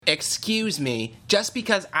Excuse me, just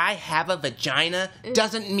because I have a vagina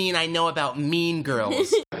doesn't mean I know about Mean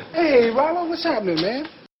Girls. Hey, Rollo, what's happening, man?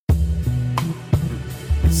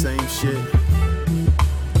 Same shit,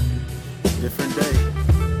 different day.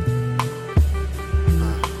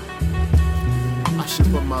 I should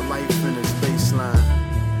put my life in its baseline.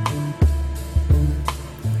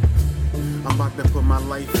 I'm about to put my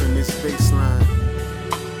life in this baseline.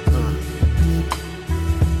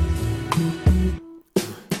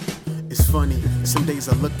 It's funny, some days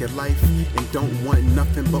I look at life and don't want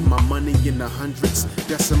nothing but my money in the hundreds,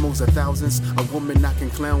 decimals of thousands. A woman I can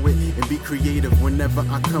clown with and be creative whenever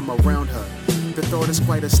I come around her. The thought is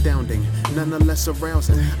quite astounding, nonetheless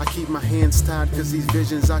arousing. I keep my hands tied cause these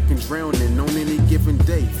visions I can drown in on any given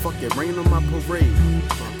day. Fuck it, rain on my parade.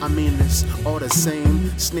 I mean it's all the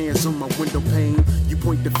same, snares on my window pane. You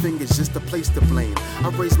point the fingers, just a place to blame. I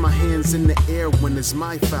raise my hands in the air when it's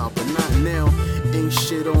my foul, but not now. Ain't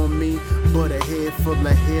shit on me, but a head full of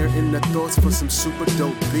hair and the thoughts for some super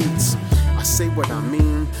dope beats. I say what I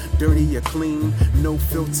mean, dirty or clean, no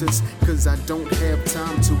filters, cause I don't have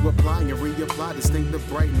time to apply and reapply distinctive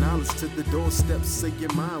bright knowledge to the doorstep. Say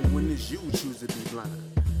your mind when it's you choose to be blind.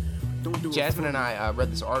 Don't do Jasmine and I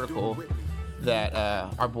read this article that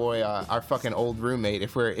our boy, our fucking old roommate,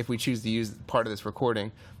 if we choose to use part of this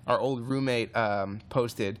recording, our old roommate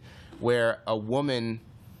posted, where a woman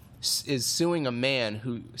is suing a man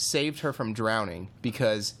who saved her from drowning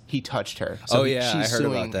because he touched her. So I she's heard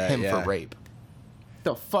suing about that. him Yeah. for rape.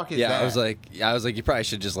 The fuck is Yeah, that? I was like, you probably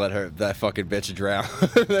should just let that fucking bitch drown.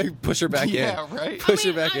 Like, push her back in. Yeah, right. Push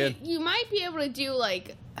her back in. You might be able to do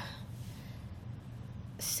like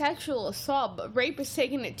sexual assault, but rape is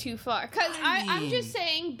taking it too far. Because I'm just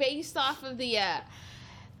saying, based off of the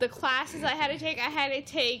classes I had to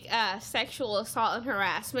take sexual assault and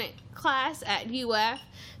harassment class at UF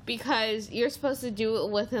because you're supposed to do it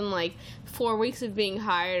within like 4 weeks of being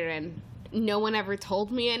hired, and no one ever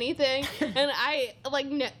told me anything. And I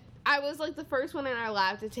was like the first one in our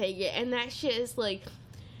lab to take it, and that shit is like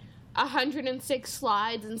 106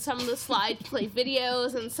 slides, and some of the slides play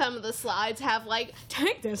videos, and some of the slides have like,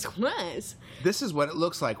 take this class. This is what it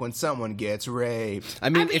looks like when someone gets raped. I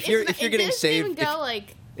mean, if you're getting saved, even go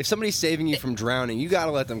like. if somebody's saving you from drowning, you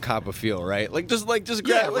gotta let them cop a feel, right? Just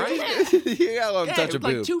grab, right? You gotta let them touch a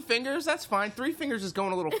like boob. 2 fingers, that's fine. 3 fingers is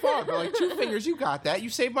going a little far, but like 2 fingers, you got that. You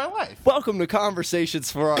saved my life. Welcome to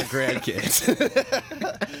Conversations for Our Grandkids.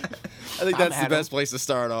 I think that's the best place to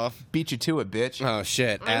start off. Beat you to it, bitch. Oh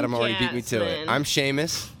shit, Adam already beat me to it. Jasmine. I'm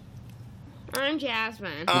Seamus. I'm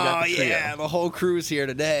Jasmine. Oh the trio. yeah, the whole crew's here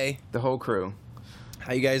today. The whole crew.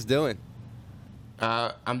 How you guys doing?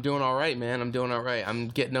 I'm doing all right, man. I'm doing all right. I'm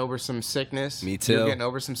getting over some sickness. Me too. You're getting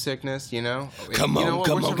over some sickness, you know? Come You know what?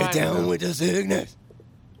 on, We're get down surviving. with the sickness.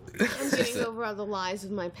 I'm getting over all the lies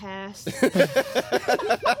of my past.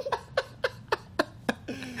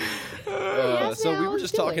 So we were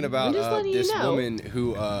just talking about this woman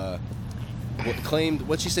who claimed,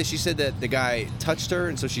 what'd she say? She said that the guy touched her,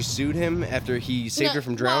 and so she sued him after he saved her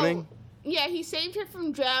from drowning? Well, yeah, he saved her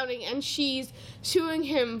from drowning, and she's suing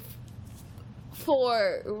him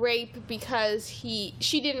for rape because she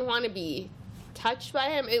didn't want to be touched by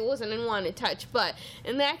him. It wasn't an unwanted touch, but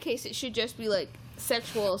in that case, it should just be like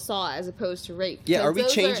sexual assault as opposed to rape. Yeah, are we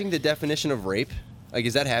Those changing the definition of rape? Like,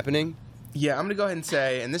 is that happening? Yeah, I'm going to go ahead and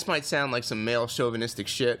say, and this might sound like some male chauvinistic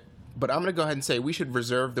shit, but I'm going to go ahead and say we should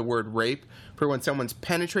reserve the word rape for when someone's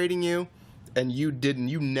penetrating you and you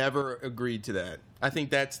never agreed to that. I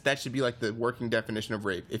think that should be like the working definition of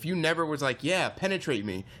rape. If you never was like, yeah, penetrate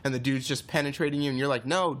me, and the dude's just penetrating you and you're like,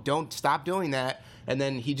 no, don't stop doing that, and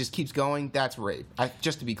then he just keeps going, that's rape.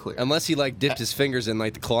 Just to be clear. Unless he, like, dipped his fingers in,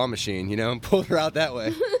 like, the claw machine, you know, and pulled her out that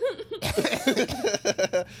way. What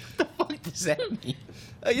the fuck does that mean?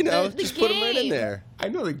 You know, The just put him right in game. there. I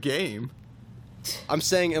know the game. I'm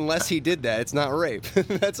saying unless he did that, it's not rape.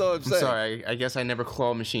 That's all I'm I'm saying. sorry. I guess I never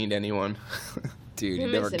claw machined anyone. Dude, You're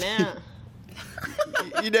you never, missing out.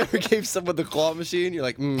 you never gave someone the claw machine? You're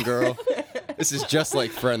like, girl, this is just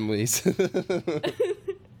like Friendlies.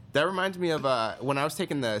 That reminds me of when I was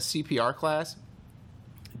taking the CPR class.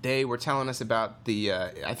 They were telling us about the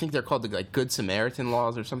I think they're called the like Good Samaritan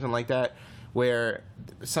laws or something like that, where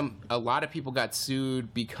a lot of people got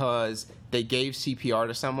sued because they gave CPR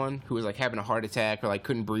to someone who was like having a heart attack or like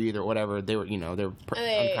couldn't breathe or whatever. They were unconscious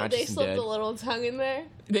They and slipped dead. a little tongue in there.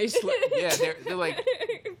 They slipped. Yeah, they're like,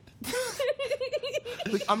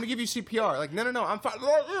 I'm gonna give you CPR. Like, no, I'm fine.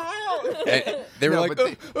 And they were No, like,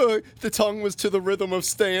 but the tongue was to the rhythm of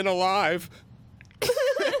staying alive.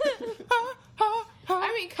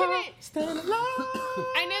 I mean, couldn't... Stand alive.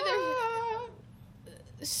 I know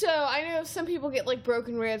So I know some people get like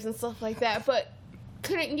broken ribs and stuff like that, but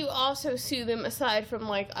couldn't you also sue them aside from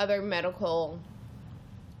like other medical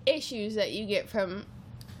issues that you get from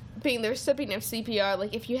being the recipient of CPR?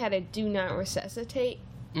 Like if you had a do not resuscitate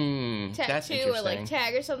that's tattoo or like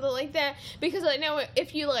tag or something like that, because I know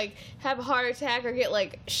if you like have a heart attack or get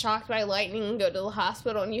like shocked by lightning and go to the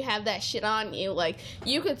hospital and you have that shit on you, like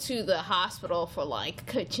you could sue the hospital for like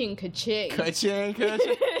ka-ching.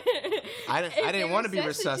 I didn't want to be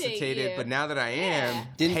resuscitated, but now that I am,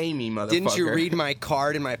 pay me, motherfucker. Didn't you read my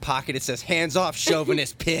card in my pocket? It says, "Hands off,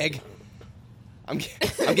 chauvinist pig." I'm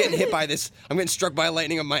getting hit by this. I'm getting struck by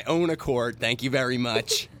lightning of my own accord. Thank you very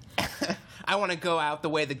much. I want to go out the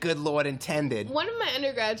way the good Lord intended. One of my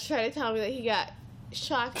undergrads tried to tell me that he got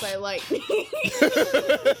shocked by lightning.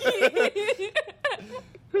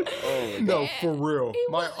 No, for real.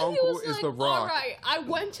 My uncle is like, the Rock. All right, I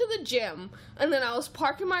went to the gym, and then I was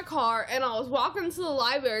parking my car, and I was walking to the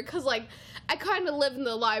library, because, like, I kind of live in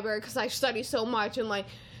the library because I study so much, and, like,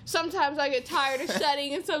 sometimes I get tired of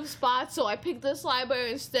studying in some spots, so I picked this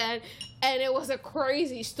library instead, and it was a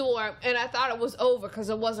crazy storm, and I thought it was over because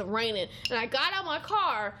it wasn't raining, and I got out my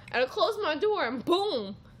car, and I closed my door, and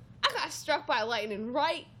boom, I got struck by lightning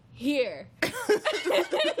right here. You're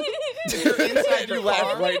inside your You laughed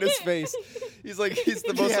car? right in his face. He's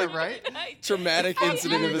the most traumatic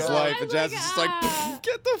incident of his life, and Jazz is just like,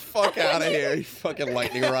 "Get the fuck out of here, you fucking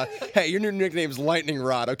lightning rod." Hey, your new nickname's Lightning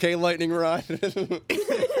Rod, okay, Lightning Rod?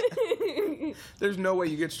 There's no way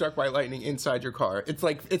you get struck by lightning inside your car.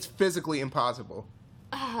 It's physically impossible.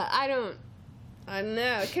 I don't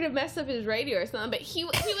know. It could have messed up his radio or something, but he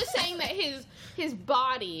was saying that his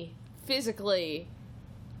body physically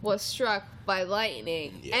was struck by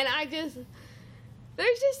lightning, and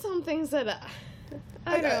there's just some things that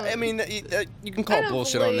I don't. I mean, you can call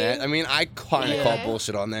bullshit on that. I mean, I kind of call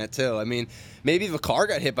bullshit on that too. I mean, maybe the car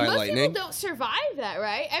got hit by lightning. Most people don't survive that,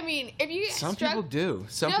 right? I mean, if you get Some struck, people do.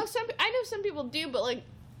 I know some people do, but like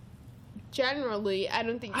generally, I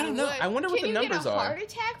don't think. I don't know. I wonder what the numbers are. Can you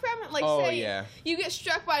get a heart attack from it? Like, say you get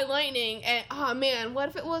struck by lightning, and oh man, what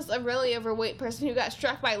if it was a really overweight person who got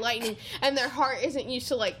struck by lightning, and their heart isn't used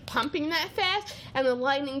to like pumping that fast, and the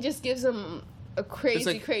lightning just gives them a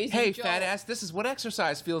crazy Hey, jolt. fat ass, this is what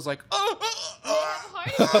exercise feels like.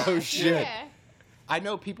 Oh shit. Yeah. I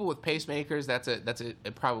know people with pacemakers. That's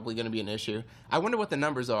probably going to be an issue. I wonder what the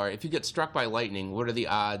numbers are. If you get struck by lightning, what are the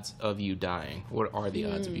odds of you dying? What are the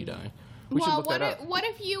odds of you dying? We should look that up. What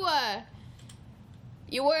if you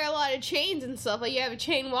wear a lot of chains and stuff, like you have a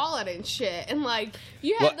chain wallet and shit, and like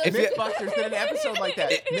you have the Mythbusters did an episode like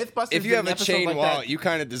that. Mythbusters. If you have a chain wallet, you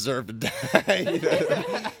kind of deserve to die.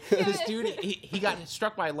 This dude, he got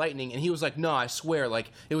struck by lightning, and he was like, "No, I swear,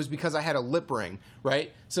 like it was because I had a lip ring,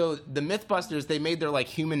 right?" So the Mythbusters, they made their like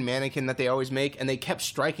human mannequin that they always make, and they kept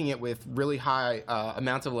striking it with really high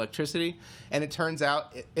amounts of electricity. And it turns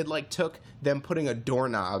out it like took them putting a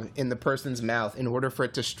doorknob in the person's mouth in order for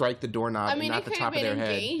it to strike the doorknob and not the top of their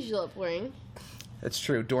head. Gauge lip ring. That's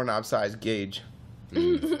true, doorknob size gauge.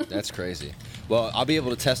 That's crazy. Well, I'll be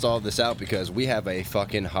able to test all of this out because we have a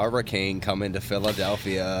fucking hurricane coming to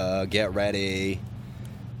Philadelphia. Get ready.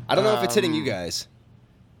 I don't know if it's hitting you guys,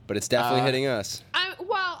 but it's definitely hitting us.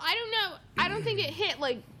 I don't know. I don't think it hit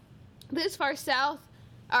like this far south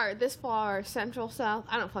or this far central south.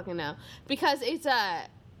 I don't fucking know because it's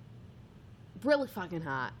really fucking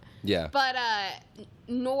hot. Yeah. But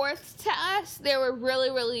north to us, there were really,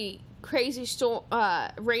 really crazy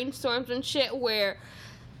rainstorms and shit where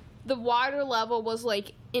the water level was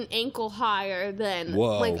like an ankle higher than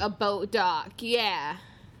like a boat dock. Yeah.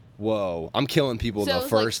 Whoa! I'm killing people so the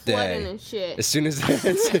first like day. And shit. As soon as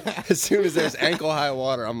there's ankle high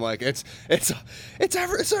water, I'm like, it's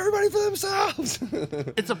everybody for themselves.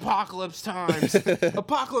 It's apocalypse times.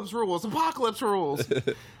 Apocalypse rules. Apocalypse rules.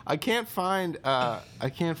 I can't find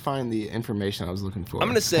the information I was looking for. I'm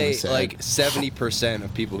gonna say like 70%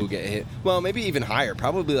 of people who get hit. Well, maybe even higher.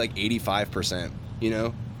 Probably like 85%. You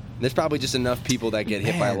know. There's probably just enough people that get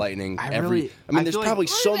hit by lightning there's probably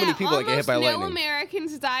so many people that get hit by lightning. No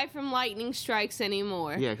Americans die from lightning strikes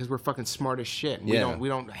anymore. Yeah, because we're fucking smart as shit. Yeah. We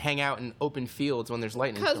don't hang out in open fields when there's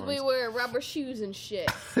lightning storms. Because we wear rubber shoes and shit.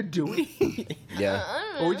 Do we? Yeah.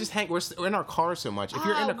 Or we just we're in our car so much. If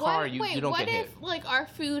you're in a car, you don't get hit. What if like our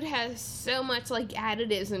food has so much like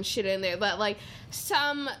additives and shit in there that like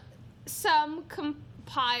some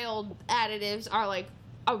compiled additives are like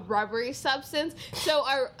a rubbery substance, so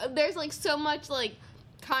there's like so much like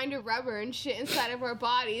kind of rubber and shit inside of our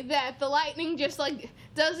body that the lightning just like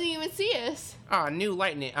doesn't even see us.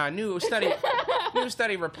 New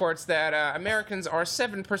study reports that Americans are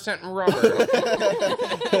 7% rubber.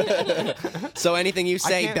 So anything you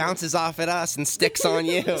say can't- bounces off at us and sticks on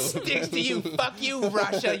you. Sticks to you. Fuck you,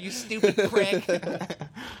 Russia, you stupid prick.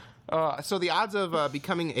 So the odds of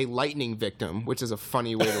becoming a lightning victim, which is a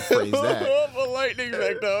funny way to phrase that. A lightning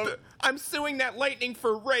victim. I'm suing that lightning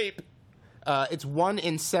for rape. It's 1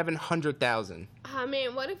 in 700,000. Oh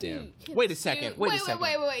man, what if Damn. you could Wait a second, wait a second.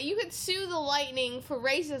 Wait. You could sue the lightning for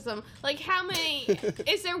racism. Like how many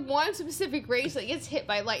is there one specific race that gets hit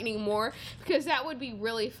by lightning more? Because that would be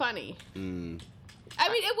really funny. I mean,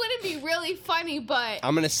 it wouldn't be really funny, but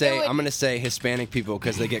I'm gonna it would- say Hispanic people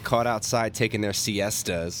because they get caught outside taking their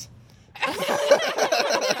siestas.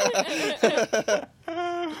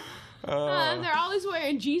 they're always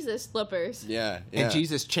wearing Jesus slippers. Yeah. And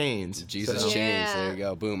Jesus chains. Jesus So, chains. Yeah. There you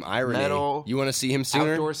go. Boom. Irony. Metal, You want to see him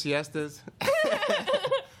sooner? Outdoor siestas.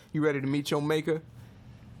 You ready to meet your maker?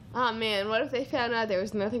 Oh man, what if they found out there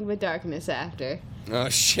was nothing but darkness after? Oh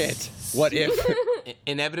shit. What if?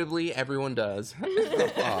 Inevitably, everyone does.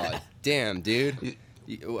 Oh damn, dude.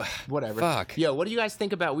 Whatever. Fuck. Yo, what do you guys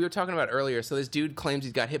think about? We were talking about earlier. So this dude claims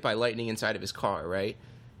he's got hit by lightning inside of his car, right?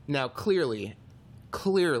 Now, clearly,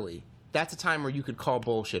 that's a time where you could call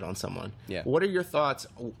bullshit on someone. Yeah. What are your thoughts?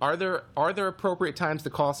 Are there appropriate times to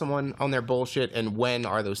call someone on their bullshit, and when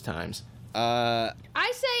are those times? I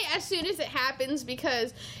say as soon as it happens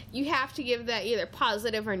because you have to give that either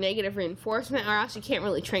positive or negative reinforcement, or else you can't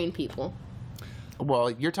really train people. Well,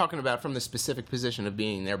 you're talking about from the specific position of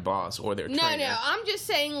being their boss or their trainer. No, I'm just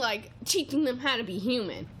saying like teaching them how to be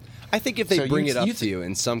human. I think if they So bring you- it up you to you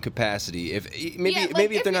in some capacity, if maybe Yeah, like,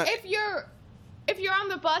 maybe if they're not. If you're on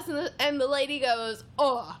the bus and the lady goes,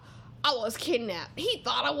 "Oh, I was kidnapped. He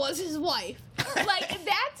thought I was his wife." Like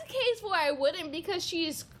that's a case where I wouldn't because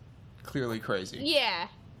she's Clearly crazy. yeah.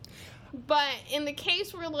 But in the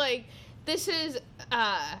case where like this is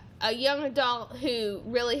a young adult who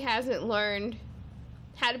really hasn't learned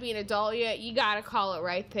how to be an adult yet, you gotta call it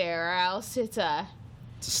right there, or else it's a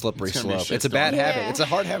It's a slippery It's gonna be a slope. It's a bad shitstorm. habit. Yeah. It's a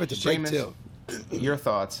hard habit to break Seamus, too. Your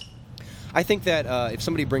thoughts? I think that if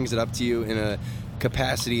somebody brings it up to you in a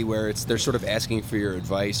capacity where they're sort of asking for your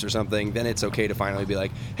advice or something, then it's okay to finally be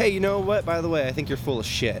like, hey, you know what? By the way, I think you're full of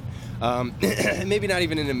shit. Maybe not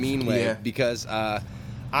even in a mean way, Yeah. because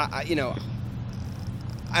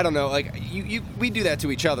I don't know. Like we do that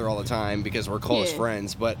to each other all the time because we're close Yeah.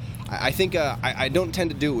 friends. But I think I don't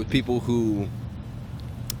tend to do it with people who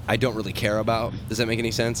I don't really care about. Does that make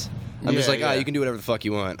any sense? I'm just Yeah, like, yeah. you can do whatever the fuck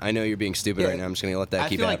you want. I know you're being stupid Yeah. right now. I'm just gonna let that I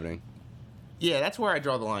keep feel like- happening. Yeah, that's where I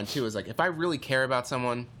draw the line too. Is like if I really care about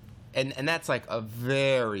someone, and that's like a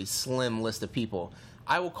very slim list of people,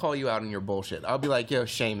 I will call you out on your bullshit. I'll be like, yo,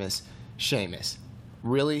 Seamus,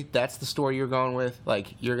 really? That's the story you're going with?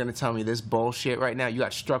 Like you're gonna tell me this bullshit right now? You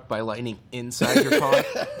got struck by lightning inside your car? dog.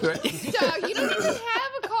 You don't even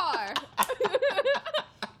have a car.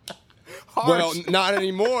 Well, not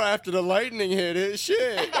anymore after the lightning hit it.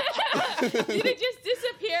 Shit. Did it just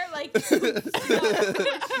disappear? Like,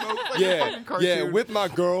 Yeah, with my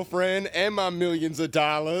girlfriend and my millions of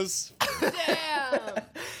dollars. damn.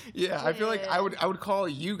 Yeah, I feel like I would call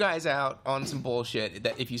you guys out on some bullshit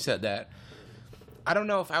that if you said that. I don't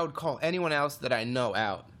know if I would call anyone else that I know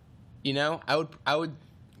out. You know, I would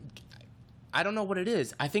I don't know what it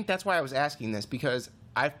is. I think that's why I was asking this because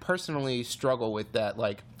I personally struggle with that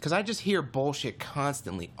like cuz I just hear bullshit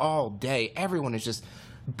constantly all day. Everyone is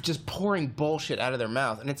just pouring bullshit out of their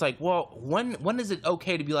mouth and it's like, well, when is it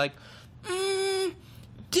okay to be like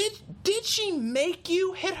Did she make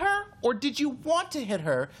you hit her, or did you want to hit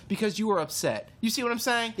her because you were upset? You see what I'm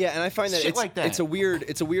saying? Yeah, and I find that Shit it's like that. it's a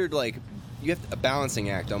weird like you have a balancing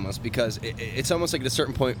act almost because it's almost like at a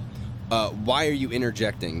certain point, why are you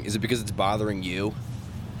interjecting? Is it because it's bothering you?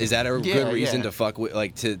 Is that a Yeah, good reason yeah. to fuck with,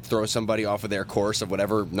 like to throw somebody off of their course of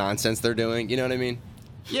whatever nonsense they're doing? You know what I mean?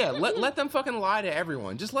 Yeah, let them fucking lie to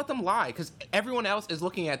everyone. Just let them lie, because everyone else is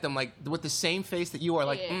looking at them like with the same face that you are.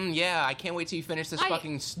 Like, Yeah. yeah, I can't wait till you finish this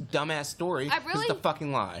fucking dumbass story. I 'cause really- it's a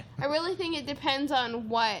fucking lie. I really think it depends on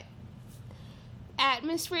what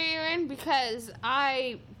atmosphere you're in because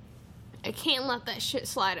I can't let that shit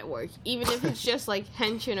slide at work, even if it's just like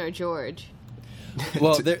Henshin or George.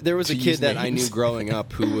 Well, there was a to kid use that I names. knew growing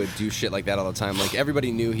up who would do shit like that all the time. Like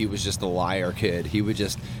everybody knew he was just a liar kid. He would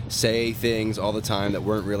just say things all the time that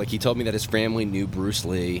weren't real. Like he told me that his family knew Bruce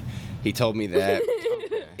Lee. He told me that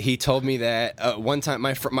he told me that one time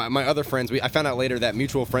my other friends, I found out later that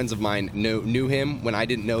mutual friends of mine knew him when I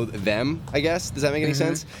didn't know them, I guess. Does that make any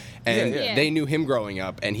sense? And Yeah. they knew him growing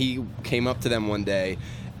up, and he came up to them one day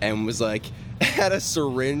and was like, had a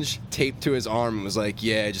syringe taped to his arm and was like,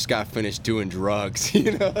 yeah, I just got finished doing drugs,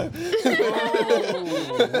 you know?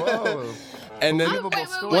 Whoa. And then Wait. one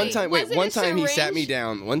Was it a time he sat me syringe?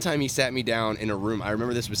 down. One time he sat me down in a room. I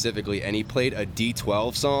remember this specifically, and he played a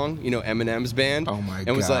D12 song, you know, Eminem's band. Oh my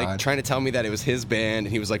And was like God. trying to tell me that it was his band,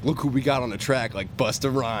 and he was like, "Look who we got on the track, like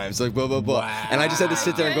Busta Rhymes, like blah blah blah." Wow. And I just had to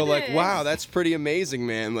sit there and go like, Goodness. "Wow, that's pretty amazing,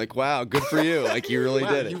 man. Like, wow, good for you. Like, you really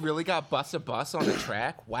Wow, did it." you really got Bus a Bus on the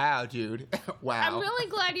track? Wow, dude. Wow. I'm really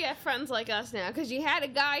glad you have friends like us now, because you had a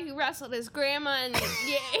guy who wrestled his grandma, and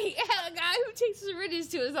you had a guy who takes syringes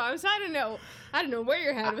to his arm. So I don't know where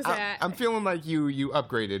your head was at. I'm feeling like you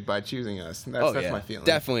upgraded by choosing us. That's, Oh that's yeah, my feeling.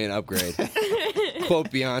 definitely an upgrade. Quote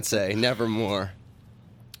Beyonce, "Nevermore."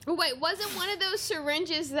 Wait, was it one of those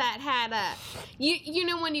syringes that had you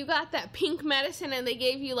know when you got that pink medicine and they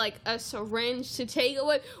gave you like a syringe to take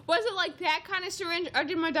away? Was it like that kind of syringe, or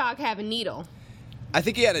did my dog have a needle? I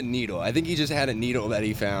think he had a needle. I think he just had a needle that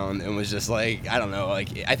he found and was just like, I don't know, like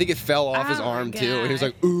I think it fell off his Oh, my arm too. And he was God.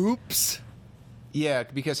 like, "Oops." Yeah,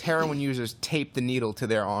 because heroin users tape the needle to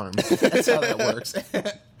their arm. That's how that works.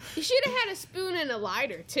 You should have had a spoon and a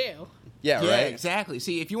lighter too. Yeah, Yeah, right. exactly.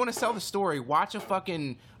 See, if you want to sell the story, watch a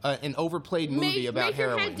fucking an overplayed movie about make your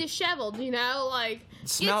heroin. head disheveled, you know, like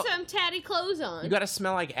Smell- get some tatty clothes on. You gotta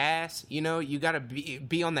smell like ass. You know, you gotta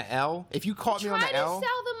be on the L. If you caught me on Try the to L,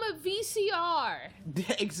 sell them a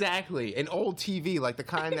VCR. exactly, an old TV like the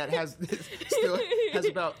kind that has still has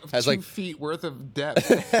about Has, 2 like- feet worth of depth.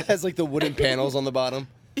 Has like the wooden panels on the bottom.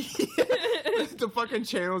 The fucking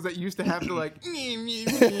channels that used to have to like.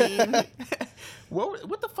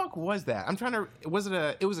 What the fuck was that? I'm trying to. Was it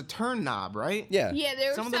a? It was a turn knob, right? Yeah. Yeah, there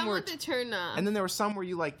were Some of some, them were with the turn knob. And then there were some where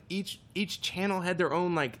you like each channel had their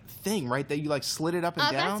own like thing, right? That you like slid it up and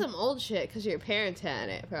Oh, down. that's some old shit because your parents had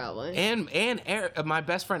it probably. and Eric, my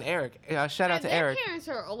best friend Eric. Shout out to their Eric. parents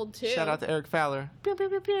are old too. Shout out to Eric Fowler. Pew, pew,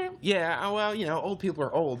 pew, pew. Yeah, well, you know, old people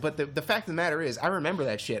are old, but the fact of the matter is, I remember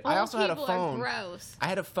that shit. I Old also had a people are phone. gross. I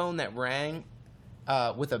had a phone that rang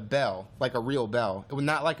with a bell, like a real bell. It was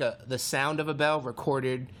not like the sound of a bell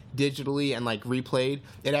recorded digitally and like replayed.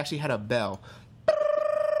 It actually had a bell.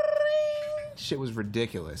 Shit was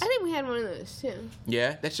ridiculous. I think we had one of those too.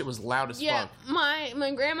 Yeah, that shit was loud as Yeah, fuck.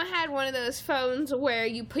 my grandma had one of those phones where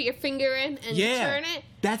you put your finger in and you Yeah, turn it.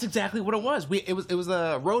 that's exactly what it was. It was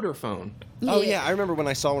a rotor phone. Oh yeah, I remember when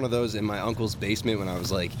I saw one of those in my uncle's basement when I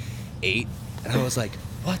was like 8, and I was like,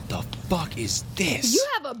 "What the fuck is this?" You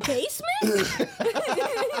have a basement?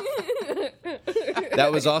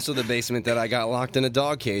 That was also the basement that I got locked in a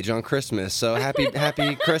dog cage on Christmas. So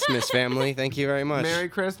happy Christmas, family! Thank you very much. Merry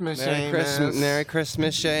Christmas, Merry Seamus. Christmas, Merry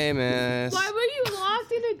Christmas, Seamus. Why were you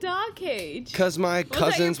locked in a dog cage? Because my Was that your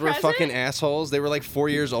cousins were present? fucking assholes. They were like 4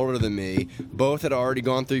 years older than me. Both had already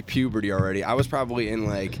gone through puberty already. I was probably in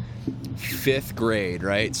like 5th grade,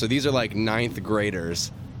 right? So these are like 9th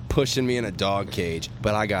graders pushing me in a dog cage.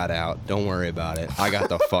 But I got out. Don't worry about it. I got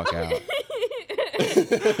the fuck out.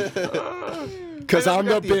 Because I I'm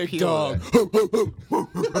never the got the big appeal dog. of You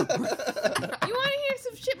want to hear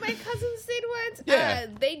some shit my cousins did once? Yeah.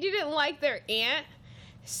 They didn't like their aunt,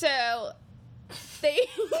 so they.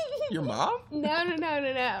 Your mom?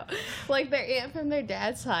 No. Like their aunt from their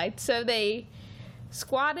dad's side. So they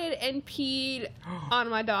squatted and peed on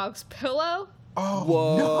my dog's pillow. Oh,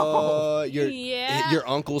 Whoa. Yeah. Your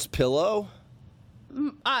uncle's pillow?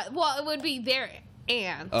 Well, it would be their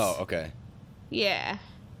aunt. Oh, okay. Yeah.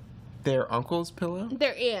 their uncle's pillow?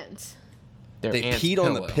 Their aunts. Their They aunt's peed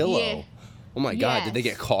on the pillow. Yeah. Oh my god, did they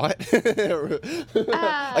get Yes. caught?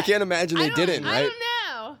 I can't imagine they didn't, I right? don't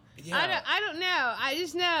know. Yeah. I don't know. I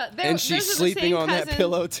just know. And she's sleeping on that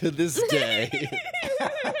pillow to this day.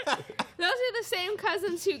 Those are the same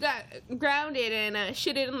cousins who got grounded and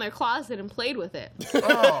shitted in their closet and played with it.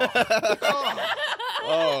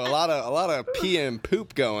 Oh, a lot of pee and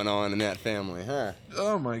poop going on in that family, huh?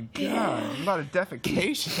 Oh my god, a lot of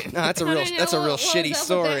defecation. No, that's a real What was shitty up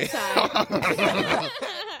story. with that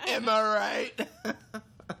side? Am I right?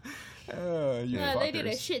 Oh, you They did a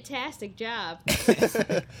fuckers. shit-tastic job.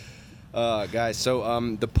 Guys,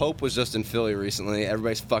 so the Pope was just in Philly recently.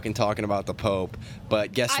 Everybody's fucking talking about the Pope,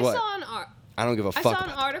 but guess what? I don't give a I fuck. saw an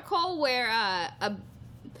article where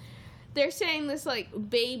they're saying this like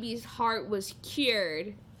baby's heart was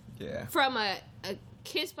cured Yeah. from a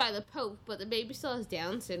kiss by the Pope, but the baby still has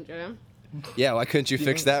Down syndrome. Yeah, why couldn't you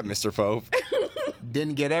fix that, Mr. Pope?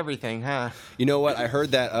 Didn't get everything, huh? You know what? I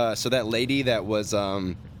heard that. So that lady that was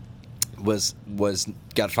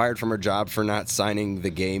got fired from her job for not signing the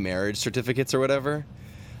gay marriage certificates or whatever.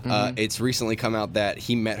 It's recently come out that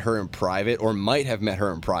he met her in private, or might have met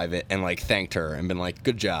her in private, and like thanked her and been like,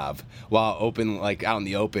 "Good job," while out in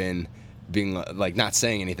the open, being like not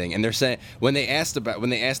saying anything. And they're saying when they asked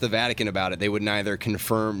the Vatican about it, they would neither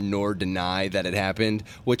confirm nor deny that it happened,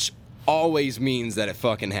 which always means that it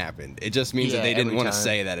fucking happened. It just means that they didn't want to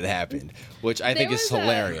say that it happened, which I think is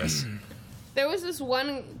hilarious. There was this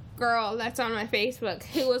one girl that's on my Facebook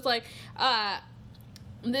who was like,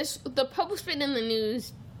 the Pope's been in the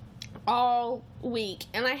news all week,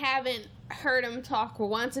 and I haven't heard him talk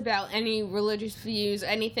once about any religious views,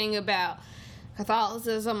 anything about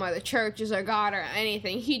Catholicism or the churches or God or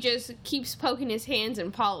anything. He just keeps poking his hands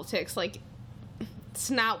in politics. Like, that's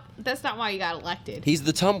not why you got elected. He's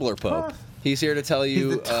the Tumblr Pope. He's here to tell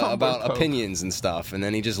you about Pope. opinions and stuff, and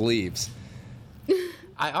then he just leaves.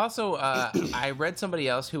 I also I read somebody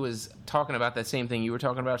else who was talking about that same thing you were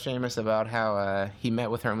talking about, Seamus, about how he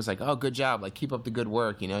met with her and was like, "Oh, good job! Like, keep up the good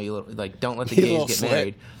work. You know, you like don't let the gays get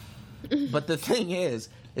married." But the thing is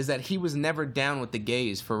that he was never down with the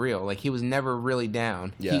gays for real. Like, he was never really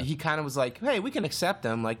down. Yeah. He kind of was like, "Hey, we can accept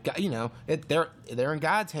them. Like, you know, they're in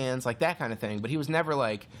God's hands, like that kind of thing." But he was never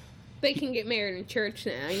like. They can get married in church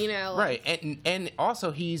now, you know. Right, and also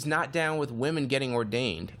he's not down with women getting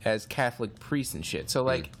ordained as Catholic priests and shit. So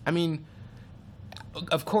like, I mean,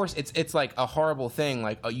 of course it's like a horrible thing.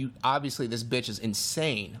 Like, obviously this bitch is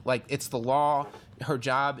insane. Like, it's the law. Her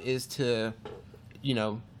job is to, you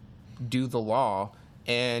know, do the law,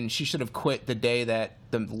 and she should have quit the day that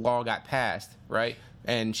the law got passed, right?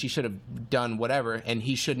 And she should have done whatever, and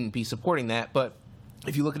he shouldn't be supporting that, but.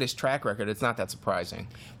 If you look at his track record, it's not that surprising.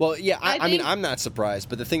 Well, yeah, I mean, I'm not surprised,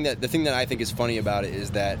 but the thing that I think is funny about it is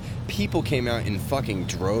that people came out in fucking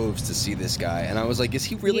droves to see this guy, and I was like, is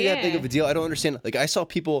he really that big of a deal? I don't understand. Like, I saw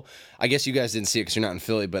people, I guess you guys didn't see it because you're not in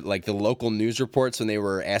Philly, but like the local news reports when they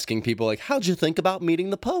were asking people like, how'd you think about meeting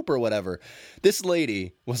the Pope or whatever? This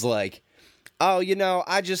lady was like, oh, you know,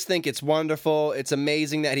 I just think it's wonderful. It's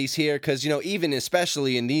amazing that he's here because, you know, even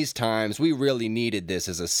especially in these times, we really needed this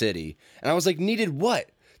as a city. And I was like, needed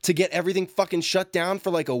what? To get everything fucking shut down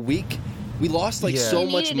for like a week? We lost like so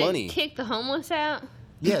much money. To kick the homeless out?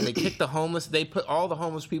 Yeah, they kicked the homeless. They put all the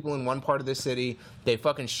homeless people in one part of the city. They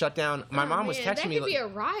fucking shut down. My mom was texting me. That could be a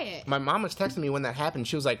riot. My mom was texting me when that happened.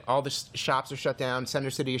 She was like, all the shops are shut down.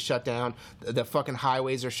 Center City is shut down. The fucking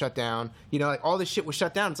highways are shut down. You know, like all this shit was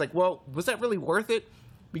shut down. It's like, well, was that really worth it?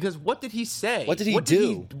 Because what did he say? What did he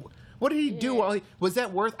do? What did he do? Was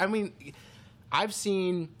that worth? I mean, I've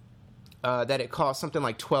seen that it cost something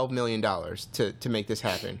like $12 million to make this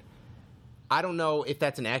happen. I don't know if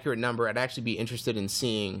that's an accurate number. I'd actually be interested in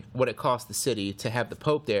seeing what it cost the city to have the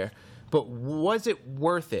Pope there. But was it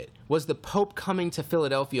worth it? Was the Pope coming to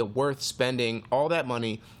Philadelphia worth spending all that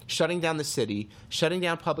money, shutting down the city, shutting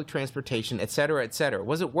down public transportation, et cetera, et cetera?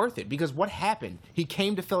 Was it worth it? Because what happened? He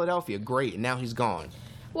came to Philadelphia, great, and now he's gone.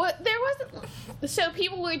 Well, there wasn't... So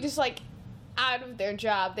people were just, like, out of their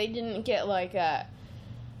job. They didn't get, like, a...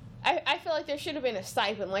 I feel like there should have been a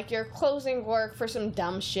stipend. Like, you're closing work for some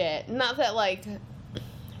dumb shit. Not that, like,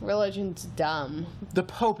 religion's dumb. The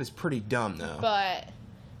Pope is pretty dumb, though. But...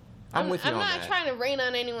 I'm with you on not that. trying to rain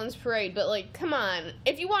on anyone's parade, but, like, come on.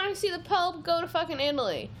 If you want to see the Pope, go to fucking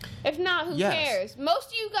Italy. If not, who cares? Most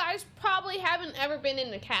of you guys probably haven't ever been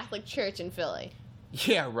in a Catholic church in Philly.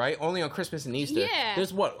 Yeah, right? Only on Christmas and Easter. Yeah.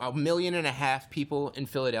 There's, 1.5 million people in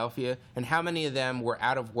Philadelphia, and how many of them were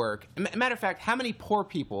out of work? Matter of fact, how many poor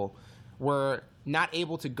people were not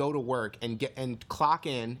able to go to work and clock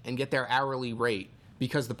in and get their hourly rate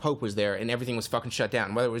because the Pope was there and everything was fucking shut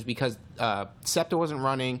down? Whether it was because SEPTA wasn't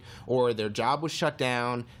running or their job was shut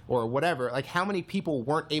down or whatever. Like, how many people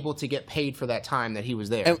weren't able to get paid for that time that he was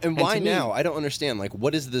there? And why now? I don't understand. Like,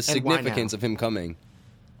 what is the significance of him coming?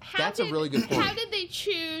 That's a really good point. How did they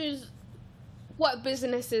choose what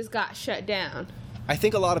businesses got shut down? I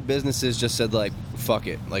think a lot of businesses just said, like, fuck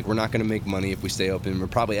it. Like, we're not going to make money if we stay open. We're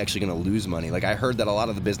probably actually going to lose money. Like, I heard that a lot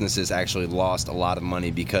of the businesses actually lost a lot of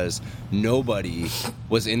money because nobody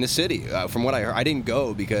was in the city. From what I heard, I didn't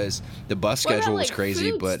go because the bus schedule was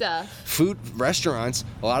crazy. Food restaurants,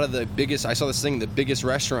 a lot of the biggest, I saw this thing, the biggest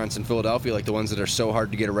restaurants in Philadelphia, like the ones that are so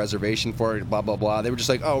hard to get a reservation for, blah, blah, blah. They were just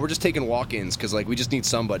like, oh, we're just taking walk-ins because, like, we just need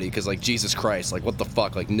somebody because, like, Jesus Christ, like, what the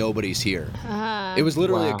fuck? Like, nobody's here. It was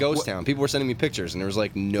literally a ghost town. People were sending me pictures, and there was,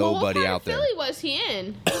 like, nobody out there. What part of Philly was he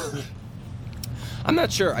in? I'm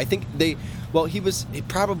not sure. I think I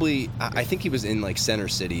think he was in, like, Center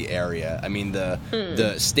City area. I mean,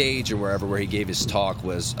 the stage or wherever where he gave his talk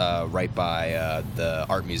was right by the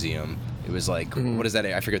art museum. It was like, what is that?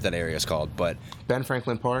 I forget what that area is called, but Ben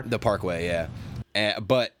Franklin Park. the Parkway, yeah.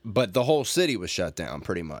 But the whole city was shut down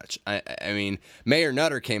pretty much. I mean, Mayor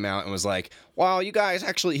Nutter came out and was like, "Well, you guys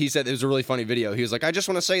actually," he said, it was a really funny video. He was like, "I just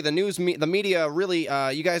want to say the media really,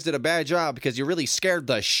 you guys did a bad job because you really scared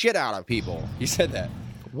the shit out of people." He said that.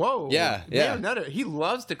 Whoa. Yeah. Mayor Nutter, he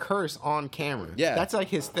loves to curse on camera. Yeah. That's like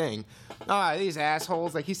his thing. These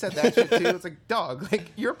assholes. Like, he said that shit too. It's like, dog,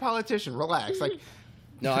 like, you're a politician. Relax. Like,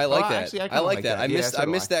 No, I like that. Actually, I I kinda like that. I Yeah, missed so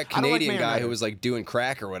do missed I. that I don't like Canadian Mayor guy Nutter. who was like doing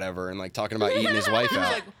crack or whatever and like talking about eating his wife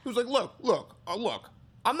out. He was like, look,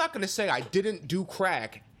 I'm not going to say I didn't do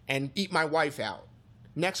crack and eat my wife out.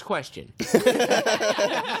 Next question.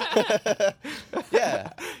 Yeah.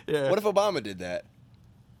 What if Obama did that?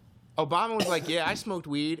 Obama was like, yeah, I smoked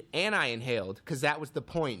weed and I inhaled because that was the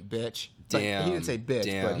point, bitch. Like, Damn. he didn't say bitch,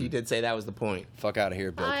 Damn. but he did say that was the point. Fuck out of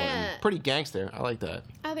here, Bill Clinton. Pretty gangster. I like that.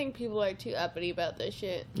 I think people are too uppity about this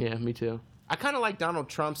shit. Yeah, me too. I kind of like Donald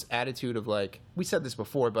Trump's attitude of like, we said this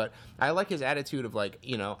before, but I like his attitude of like,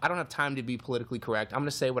 you know, I don't have time to be politically correct. I'm going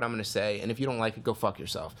to say what I'm going to say, and if you don't like it, go fuck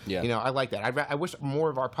yourself. Yeah. You know, I like that. I wish more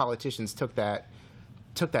of our politicians took that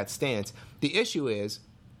stance. The issue is,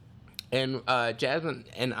 and Jasmine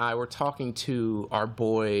and I were talking to our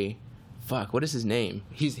boy, what is his name?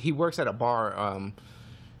 He works at a bar on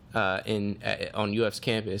UF's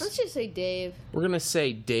campus. Let's just say Dave. We're gonna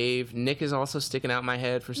say Dave. Nick is also sticking out my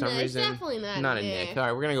head for some No, it's reason. definitely not a Nick. Nick. All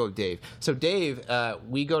right, we're gonna go with Dave. So Dave,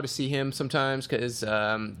 we go to see him sometimes because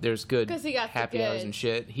there's good 'Cause he got the happy hours good. and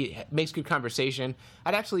shit. He makes good conversation.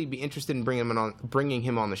 I'd actually be interested in bringing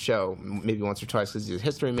him on the show maybe once or twice because he's a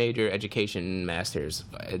history major, education masters,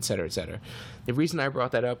 et cetera, et cetera. The reason I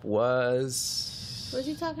brought that up was. Was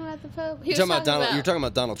he talking about the Pope? You're talking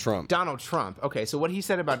about Donald Trump. Donald Trump. Okay, so what he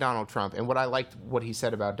said about Donald Trump, and what I liked what he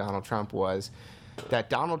said about Donald Trump was that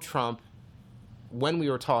Donald Trump, when we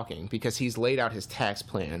were talking, because he's laid out his tax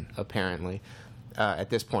plan, apparently, at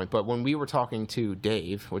this point, but when we were talking to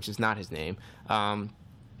Dave, which is not his name,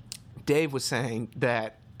 Dave was saying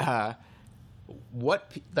that the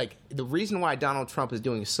reason why Donald Trump is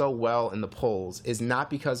doing so well in the polls is not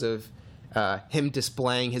because of him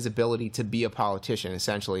displaying his ability to be a politician,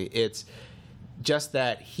 essentially. It's just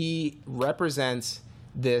that he represents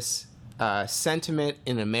this sentiment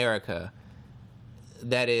in America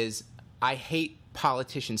that is, I hate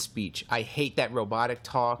politician speech. I hate that robotic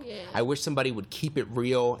talk. Yeah. I wish somebody would keep it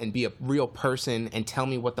real and be a real person and tell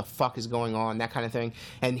me what the fuck is going on, that kind of thing.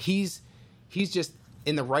 And he's just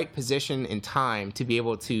in the right position and time to be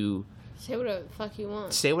able to Say whatever the fuck you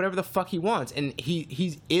want. say whatever the fuck he wants, and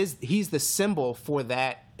he's the symbol for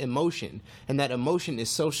that emotion, and that emotion is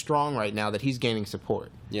so strong right now that he's gaining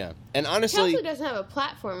support. Yeah. And He honestly, also doesn't have a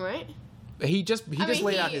platform, right? He just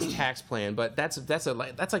laid out he- his tax plan, but that's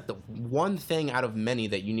like the one thing out of many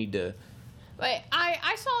that you need to. Wait,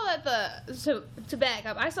 I saw that to back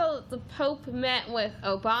up, I saw that the Pope met with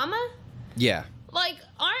Obama. yeah. Like,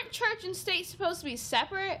 aren't church and state supposed to be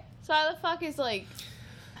separate? So how the fuck is like?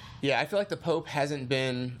 Yeah, I feel like the Pope hasn't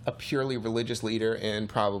been a purely religious leader in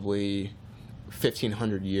probably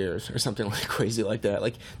 1,500 years or something like crazy like that.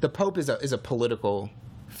 Like, the Pope is a political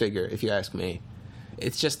figure, if you ask me.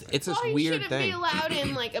 It's this He weird shouldn't thing. be allowed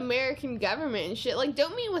in like American government and shit. Like,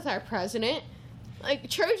 don't meet with our president. Like,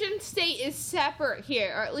 church and state is separate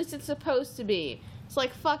here, or at least it's supposed to be. It's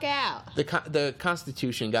like, fuck out. The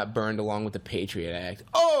Constitution got burned along with the Patriot Act.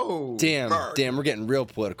 Oh! Damn, we're getting real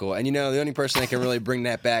political. And you know, the only person that can really bring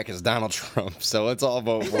that back is Donald Trump. So let's all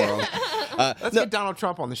vote for him. Let's get Donald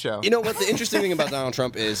Trump on the show. You know what? The interesting thing about Donald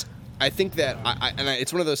Trump is, I think that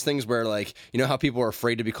it's one of those things where, like, you know how people are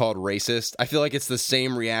afraid to be called racist? I feel like it's the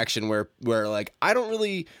same reaction where like, I don't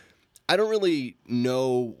really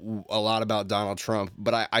know a lot about Donald Trump,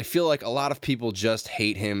 but I feel like a lot of people just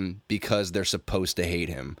hate him because they're supposed to hate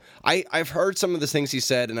him. I've heard some of the things he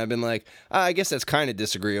said, and I've been like, I guess that's kind of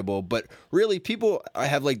disagreeable, but really, people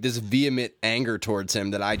have like this vehement anger towards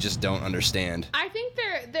him that I just don't understand. I think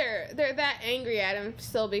they're that angry at him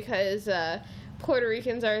still because Puerto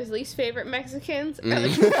Ricans are his least favorite Mexicans. Did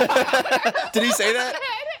he say that?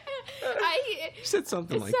 You said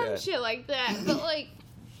something like some that. shit like that, but like,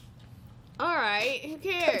 all right, who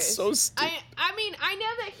cares? That's so stupid. I mean, I know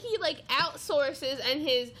that he like outsources and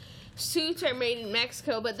his suits are made in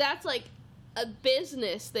Mexico, but that's like a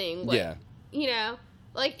business thing. Like, Yeah. you know,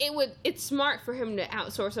 like it's smart for him to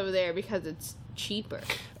outsource over there because it's cheaper.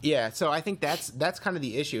 Yeah, so I think that's kind of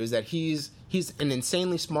the issue, is that he's an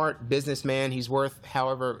insanely smart businessman. He's worth,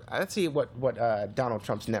 however, let's see what Donald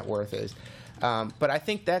Trump's net worth is. But I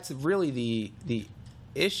think that's really the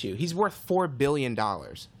issue. He's worth $4 billion.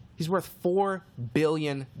 He's worth $4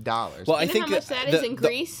 billion. Well, I You know think how much that is in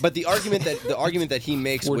Greece? But the argument that he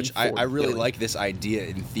makes, which I 44 really billion. like this idea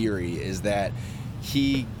in theory, is that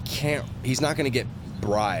he's not going to get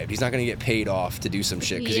bribed. He's not going to get paid off to do some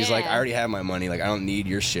shit because he's like, Yeah. I already have my money. Like, I don't need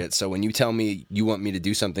your shit. So when you tell me you want me to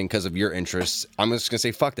do something because of your interests, I'm just going to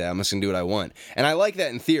say, fuck that. I'm just going to do what I want. And I like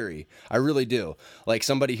that in theory. I really do. Like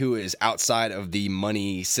somebody who is outside of the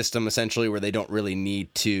money system, essentially, where they don't really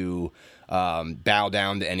need to bow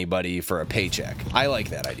down to anybody for a paycheck. I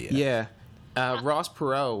like that idea. Yeah. Ross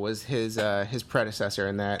Perot was his predecessor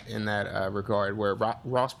in that regard, where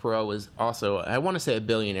Ross Perot was also, I want to say a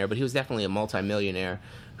billionaire, but he was definitely a multimillionaire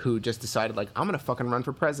who just decided, like, I'm gonna fucking run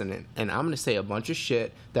for president, and I'm gonna say a bunch of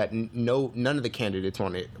shit that none of the candidates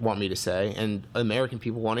want me to say, and American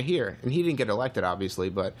people want to hear. And he didn't get elected, obviously,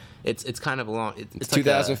 but it's kind of a long. It's like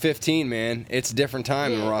 2015, man. It's a different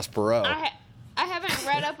time than Yeah. Ross Perot. I haven't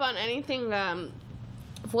read up on anything of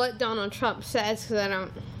what Donald Trump says because I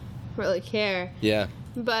don't really care. Yeah.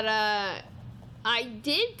 But I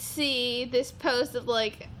did see this post of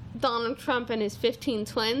like Donald Trump and his 15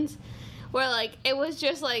 twins, where like it was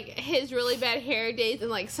just like his really bad hair days and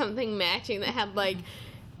like something matching that had like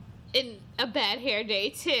in a bad hair day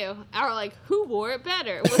too. Or like who wore it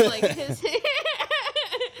better? It was like his.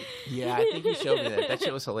 Yeah, I think he showed me that. That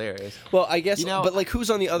shit was hilarious. Well, I guess, You know- but like, who's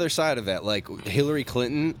on the other side of that? Like Hillary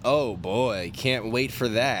Clinton? Oh boy, can't wait for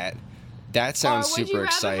that. That sounds or would super you rather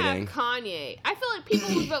exciting. have Kanye? I feel like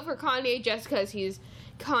people would vote for Kanye just because he's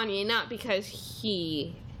Kanye, not because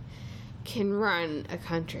he can run a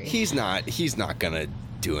country. He's not gonna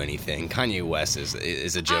do anything. Kanye West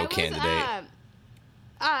is a Joe candidate.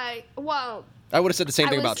 Well, I would have said the same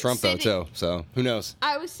I thing was about Trump though, sitting- too. So who knows?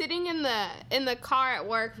 I was sitting in the car at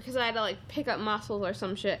work because I had to like pick up muscles or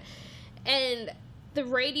some shit, and the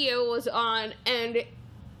radio was on, and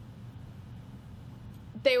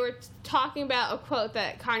they were talking about a quote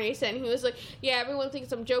that Kanye said, and he was like, "Yeah, everyone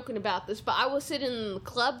thinks I'm joking about this, but I was sitting in the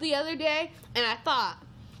club the other day, and I thought,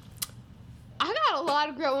 I got a lot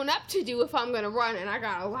of growing up to do if I'm gonna run, and I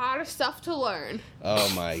got a lot of stuff to learn." Oh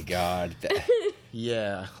my God.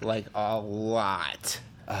 Yeah, like a lot.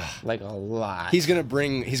 Like a lot. He's gonna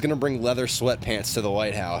bring leather sweatpants to the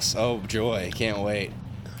White House. Oh joy, can't wait.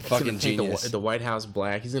 He's Fucking gonna paint genius. the White House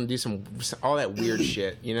black. He's gonna do all that weird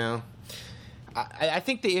shit, you know. I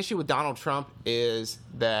think the issue with Donald Trump is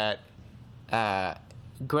that,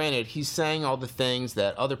 granted, he's saying all the things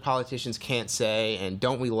that other politicians can't say, and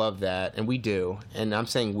don't we love that? And we do. And I'm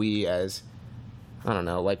saying we as, I don't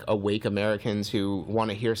know, like awake Americans who want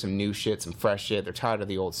to hear some new shit, some fresh shit. They're tired of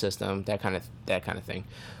the old system, that kind of thing.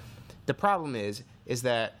 The problem is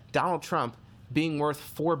that Donald Trump being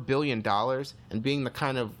worth $4 billion and being the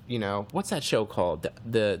kind of, you know, what's that show called?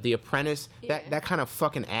 The Apprentice? Yeah. That kind of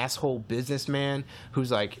fucking asshole businessman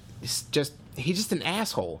who's like, he's just an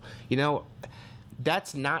asshole. You know,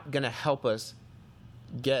 that's not going to help us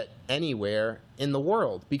get anywhere in the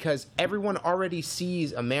world because everyone already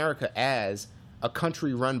sees America as a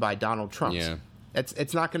country run by Donald Trump. Yeah.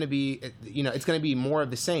 It's not going to be, you know, it's going to be more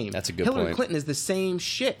of the same. That's a good Hillary point. Clinton is the same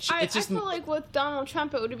shit. I It's just feel like with Donald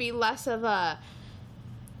Trump, it would be less of a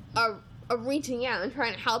reaching out and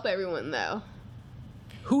trying to help everyone, though.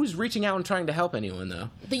 who's reaching out and trying to help anyone though?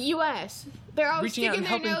 The U.S. They're always Reaching out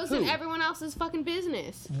sticking and their helping nose in who? everyone else's fucking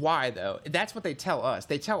business. Why though? That's what they tell us.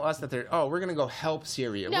 They tell us that we're gonna go help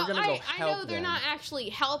Syria. No, we're gonna go I help know they're them. not actually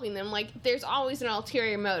helping them. Like, there's always an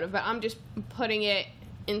ulterior motive, but I'm just putting it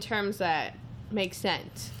in terms that make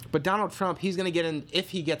sense. But Donald Trump, he's going to get in, if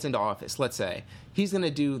he gets into office, let's say, he's going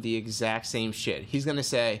to do the exact same shit. He's going to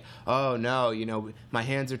say, oh, no, you know, my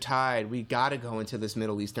hands are tied. We got to go into this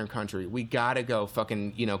Middle Eastern country. We got to go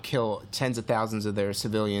fucking, you know, kill tens of thousands of their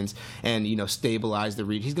civilians and, you know, stabilize the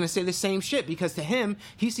region. He's going to say the same shit because to him,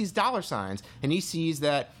 he sees dollar signs and he sees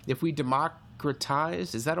that if we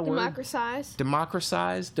democratize, is that a word? Democratize?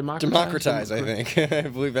 Democratize, I think. I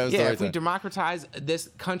believe that was the Yeah, right if we thing. democratize this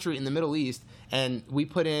country in the Middle East and we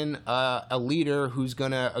put in a leader who's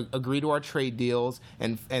going to agree to our trade deals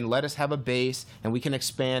and let us have a base and we can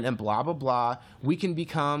expand and blah, blah, blah, we can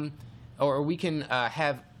become, or we can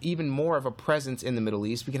have even more of a presence in the Middle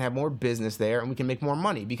East. We can have more business there and we can make more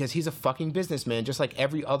money because he's a fucking businessman just like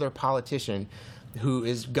every other politician who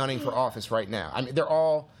is gunning for office right now. I mean, they're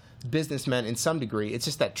all businessmen in some degree. It's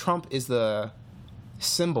just that Trump is the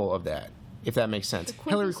symbol of that, if that makes sense.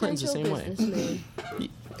 Hillary Clinton's the same way.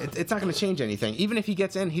 It's not going to change anything. Even if he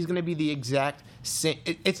gets in, he's going to be the exact same.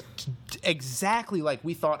 It's exactly like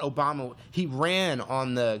we thought Obama. He ran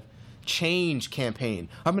on the change campaign.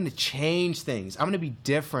 I'm going to change things. I'm going to be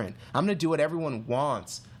different. I'm going to do what everyone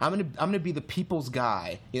wants. I'm going to be the people's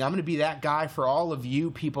guy. You know, I'm going to be that guy for all of you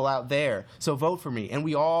people out there. So vote for me. And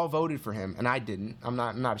we all voted for him, and I didn't. I'm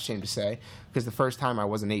not ashamed to say, because the first time I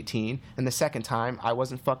wasn't 18, and the second time I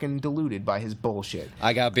wasn't fucking deluded by his bullshit.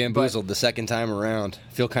 I got bamboozled the second time around.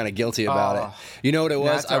 Feel kind of guilty about it. You know what it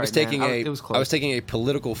was? That's I was taking it was close. I was taking a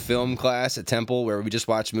political film class at Temple where we just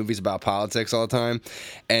watched movies about politics all the time,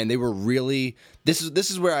 and they were really this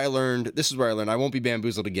is where I learned I won't be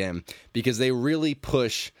bamboozled again, because they really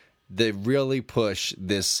push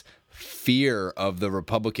this fear of the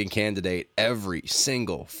Republican candidate every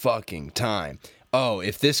single fucking time. Oh,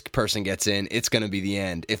 if this person gets in, it's going to be the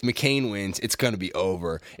end. If McCain wins, it's going to be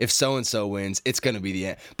over. If so-and-so wins, it's going to be the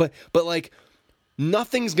end. But like,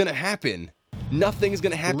 nothing's going to happen. Nothing's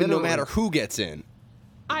going to happen no matter who gets in.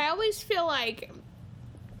 I always feel like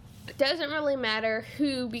it doesn't really matter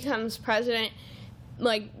who becomes president.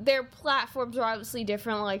 Like, their platforms are obviously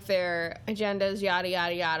different, like their agendas, yada,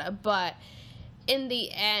 yada, yada. But in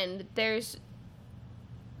the end, there's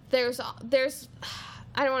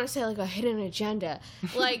I don't want to say like a hidden agenda.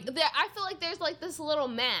 Like, I feel like there's like this little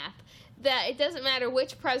map that it doesn't matter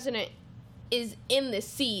which president is in the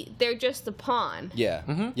seat. They're just the pawn. Yeah.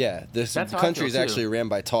 Mm-hmm. Yeah. This country is actually ran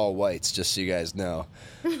by tall whites, just so you guys know.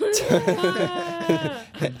 The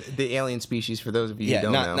alien species, for those of you who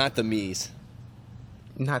don't know. Not the me's.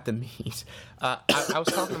 Not the me's. I was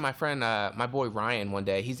talking to my friend, my boy Ryan, one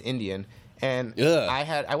day. He's Indian. And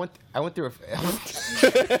I went through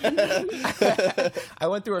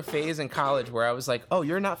a phase in college where I was like, "Oh,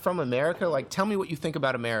 you're not from America? Like, tell me what you think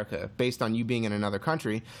about America based on you being in another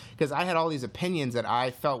country." Because I had all these opinions that I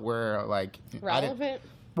felt were like relevant.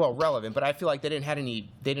 Relevant, but I feel like they didn't have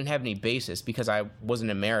any basis because I wasn't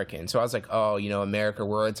American. So I was like, "Oh, you know, America,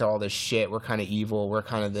 we're into all this shit. We're kind of evil. We're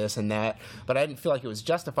kind of this and that." But I didn't feel like it was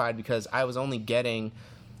justified because I was only getting,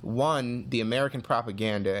 one, the American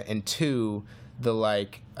propaganda, and two, the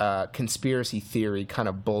like conspiracy theory kind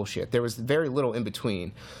of bullshit. There was very little in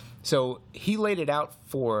between. So he laid it out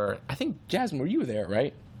for, I think, Jasmine, were you there,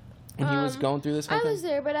 right? And he was going through this whole thing? I was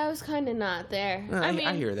there, but I was kind of not there.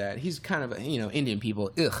 I hear that. He's kind of, Indian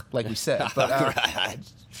people, like we said. But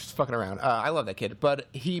just fucking around. I love that kid. But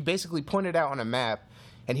he basically pointed out on a map,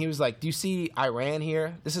 and he was like, do you see Iran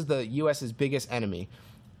here? This is the U.S.'s biggest enemy.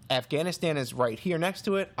 Afghanistan is right here next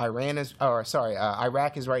to it.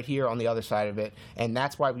 Iraq is right here on the other side of it, and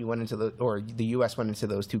that's why we went into the U.S. went into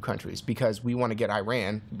those two countries, because we want to get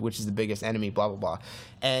Iran, which is the biggest enemy. Blah blah blah.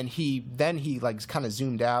 And he like kind of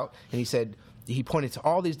zoomed out, and he said, he pointed to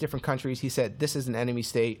all these different countries. He said, this is an enemy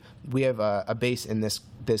state. We have a base in this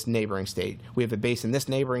neighboring state. We have a base in this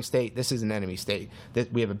neighboring state. This is an enemy state.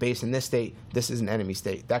 We have a base in this state. This is an enemy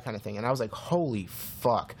state. That kind of thing. And I was like, holy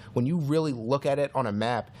fuck. When you really look at it on a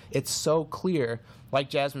map, it's so clear, like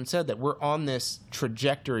Jasmine said, that we're on this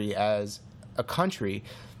trajectory as a country,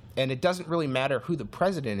 and it doesn't really matter who the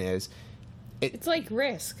president is. It's like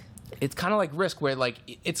Risk. It's kind of like Risk, where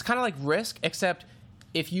it's kind of like Risk, except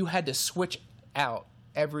if you had to switch out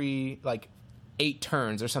every 8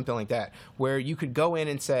 turns or something like that, where you could go in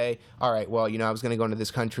and say, all right, well, I was going to go into this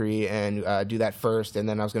country and do that first, and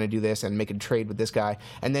then I was going to do this and make a trade with this guy,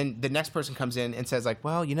 and then the next person comes in and says like,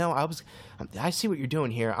 well, I see what you're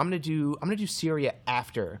doing here. I'm going to do Syria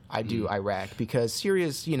after I do Iraq, because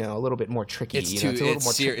Syria's a little bit more tricky. It's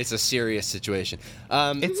a serious situation.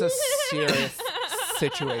 It's a serious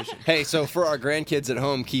situation. Hey, so for our grandkids at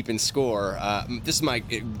home keeping score, this is my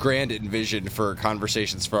grand envision for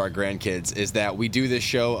conversations for our grandkids, is that we do this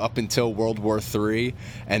show up until World War III,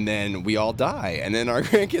 and then we all die, and then our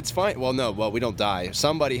grandkids find, we don't die.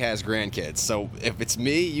 Somebody has grandkids, so if it's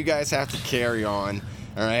me, you guys have to carry on.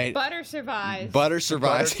 All right? Butter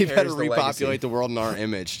survives. You better repopulate the world in our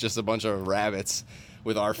image. Just a bunch of rabbits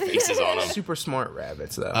with our faces on them. Super smart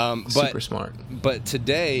rabbits, though. Super smart. But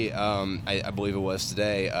today, I believe it was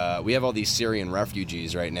today, we have all these Syrian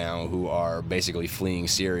refugees right now who are basically fleeing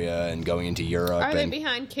Syria and going into Europe. Are they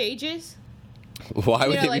behind cages? Why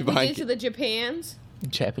would they be behind cages? To the Japans?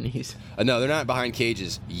 Japanese. No, they're not behind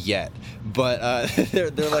cages yet. But they're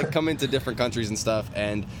like coming to different countries and stuff.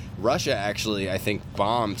 And Russia actually, I think,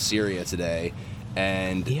 bombed Syria today.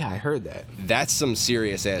 And yeah, I heard that. That's some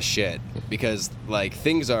serious ass shit, because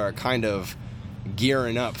things are kind of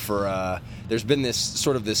gearing up for there's been this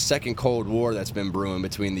second Cold War that's been brewing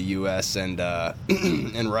between the US and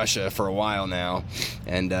and Russia for a while now,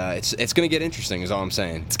 and it's going to get interesting, is all I'm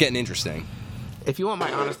saying. It's getting interesting. If you want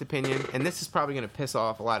my honest opinion, and this is probably going to piss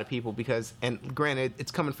off a lot of people, because, and granted,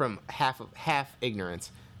 it's coming from half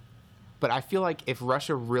ignorance. but I feel like if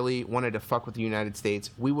Russia really wanted to fuck with the United States,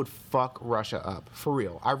 we would fuck Russia up. For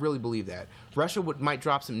real. I really believe that. Russia might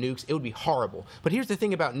drop some nukes. It would be horrible. But here's the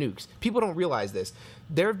thing about nukes. People don't realize this.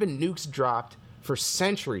 There have been nukes dropped for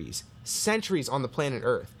centuries on the planet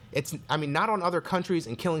Earth. It's, I mean, not on other countries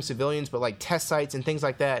and killing civilians, but like test sites and things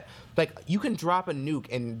like that. Like, you can drop a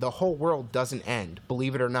nuke and the whole world doesn't end,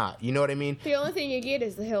 believe it or not. You know what I mean? The only thing you get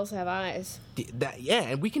is the hills have eyes. Yeah,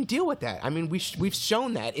 and we can deal with that. I mean, we've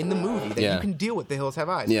shown that in the movie, that you can deal with the hills have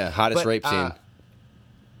eyes. Yeah, hottest rape scene.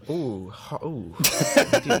 Ooh,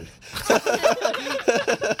 dude.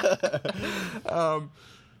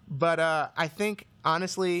 But I think,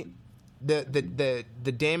 honestly,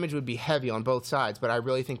 the damage would be heavy on both sides, but I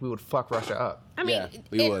really think we would fuck Russia up. I mean, Yeah,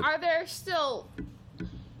 we would. are there still...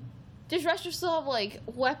 Does Russia still have, like,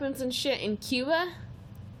 weapons and shit in Cuba?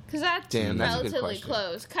 Because that's Damn, that's a good relatively question.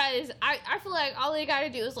 close. Because I feel like all they got to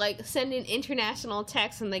do is, like, send an international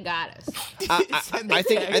text and they got us. I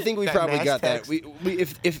think we That probably mass got text.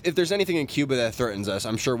 that. If there's anything in Cuba that threatens us,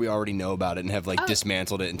 I'm sure we already know about it and have like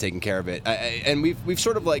dismantled it and taken care of it. And we've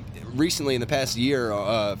sort of like recently in the past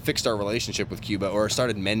year fixed our relationship with Cuba or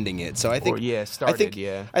started mending it. So I think I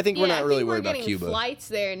think we're not really worried about Cuba. We're getting flights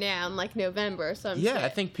there now in like November or something. Yeah, I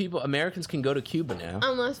think Americans can go to Cuba now.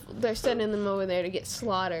 Unless they're sending them over there to get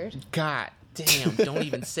slaughtered. God damn, don't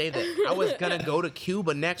even say that. I was gonna go to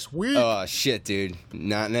Cuba next week. Oh shit, dude,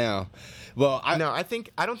 not now. Well, I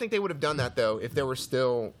don't think they would have done that though if there were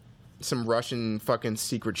still some Russian fucking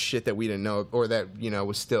secret shit that we didn't know, or that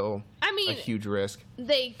was still a huge risk.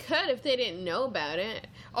 They could if they didn't know about it,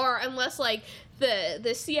 or unless like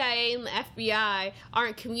the CIA and the FBI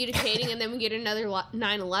aren't communicating, and then we get another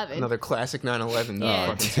 9/11. Another classic 9/11 Yeah.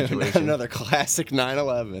 fucking situation. another classic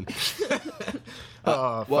 9/11.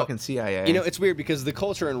 Fucking CIA. You know, it's weird because the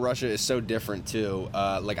culture in Russia is so different too.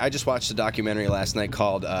 Like I just watched a documentary last night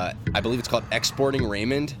called, I believe it's called "Exporting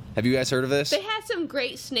Raymond." Have you guys heard of this? They had some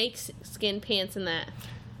great snakeskin pants in that.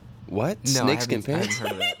 What? no, Snakeskin I pants?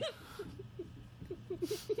 haven't heard of that.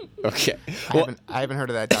 Okay. I haven't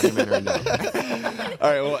heard of that documentary. No. All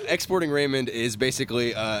right, well, Exporting Raymond is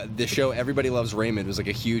basically the show Everybody Loves Raymond. It was like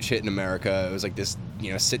a huge hit in America. It was like this,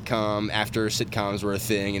 sitcom after sitcoms were a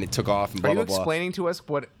thing, and it took off and blah, Are you blah, blah. explaining to us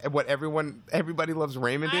what Everybody Loves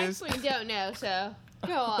Raymond I is? actually don't know, so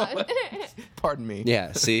go on. Pardon me.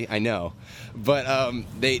 Yeah, see, I know. But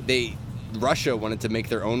Russia wanted to make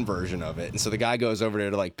their own version of it. And so the guy goes over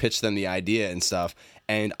there to like pitch them the idea and stuff.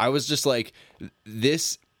 And I was just like,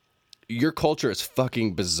 your culture is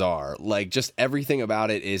fucking bizarre. Like just everything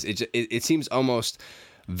about it is, it seems almost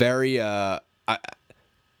very, to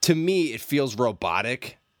me, it feels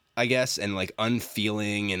robotic, I guess, and like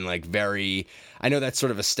unfeeling and like very, I know that's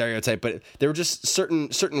sort of a stereotype, but there were just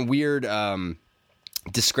certain weird,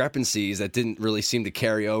 discrepancies that didn't really seem to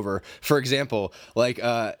carry over. For example, like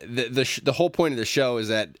the whole point of the show is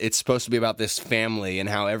that it's supposed to be about this family and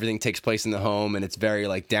how everything takes place in the home and it's very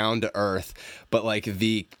like down to earth. But like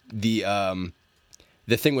the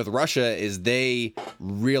thing with Russia is they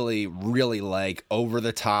really like over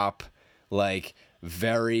the top, like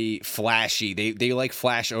very flashy. They like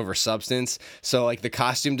flash over substance. So like the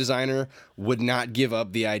costume designer would not give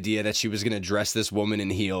up the idea that she was going to dress this woman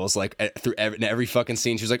in heels like through every fucking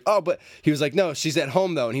scene. She was like, "Oh, but," he was like, "No, she's at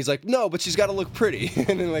home though." And he's like, "No, but she's got to look pretty."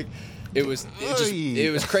 And then like it was crazy.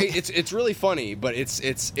 It's really funny, but it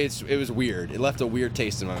was weird. It left a weird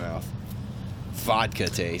taste in my mouth. Vodka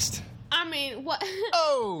taste. I mean, what?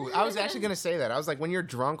 Oh, I was actually going to say that. I was like, when you're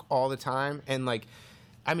drunk all the time and like,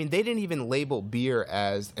 I mean, they didn't even label beer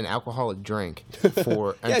as an alcoholic drink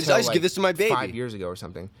for Yeah, until, I just give this to my baby 5 years ago or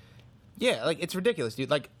something. Yeah, like it's ridiculous,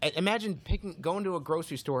 dude. Like imagine going to a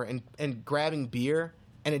grocery store and grabbing beer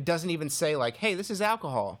and it doesn't even say like, "Hey, this is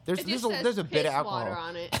alcohol." There's a bit of alcohol water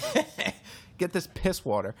on it. Get this piss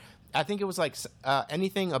water. I think it was like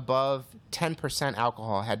anything above 10%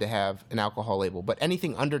 alcohol had to have an alcohol label, but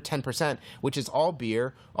anything under 10%, which is all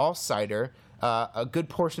beer, all cider, a good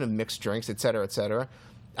portion of mixed drinks, et cetera,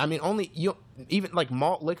 I mean, even like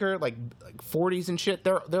malt liquor, like 40s and shit,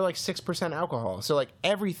 they're like 6% alcohol. So like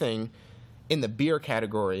everything in the beer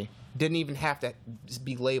category didn't even have to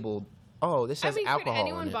be labeled, "Oh, this has alcohol could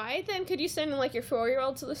anyone in it." buy it then? Could you send like your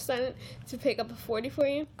 4-year-old to the Senate to pick up a 40 for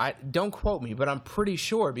you? Don't quote me, but I'm pretty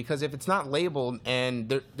sure, because if it's not labeled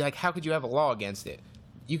and like, how could you have a law against it?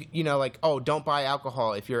 You know, like, "Oh, don't buy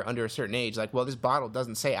alcohol if you're under a certain age." Like, well, this bottle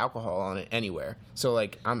doesn't say alcohol on it anywhere. So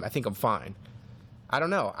like, I think I'm fine. I don't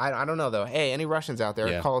know. I don't know though. Hey, any Russians out there?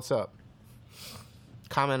 Yeah. Call us up.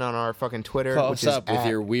 Comment on our fucking Twitter. Call which us is up with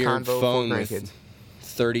your weird Convo phone for with Grandkids.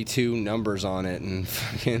 32 numbers on it and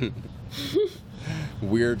fucking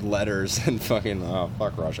weird letters and fucking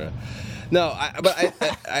fuck Russia. No,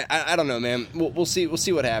 I don't know, man. We'll see. We'll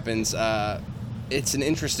see what happens. It's an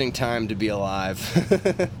interesting time to be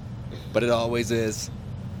alive, but it always is.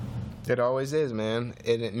 It always is, man.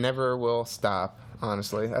 It never will stop.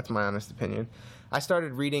 Honestly, that's my honest opinion. I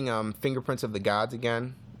started reading Fingerprints of the Gods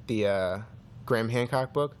again, the Graham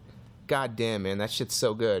Hancock book. God damn, man, that shit's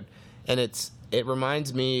so good, and it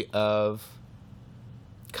reminds me of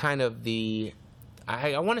kind of the.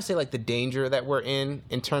 I want to say like the danger that we're in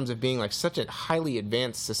terms of being like such a highly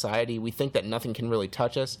advanced society. We think that nothing can really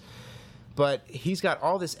touch us. But he's got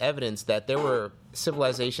all this evidence that there were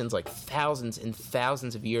civilizations like thousands and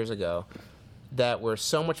thousands of years ago that were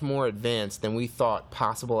so much more advanced than we thought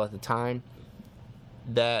possible at the time,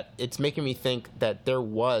 that it's making me think that there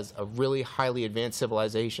was a really highly advanced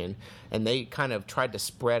civilization, and they kind of tried to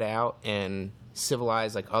spread out and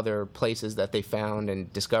civilize like other places that they found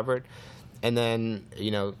and discovered. And then,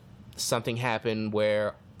 something happened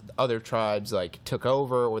where other tribes like took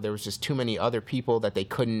over, or there was just too many other people that they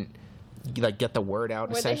couldn't like get the word out.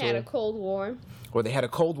 Or essentially, they had a Cold War. Or they had a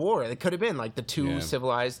Cold War. It could have been like the two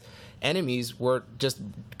civilized enemies were just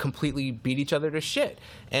completely beat each other to shit.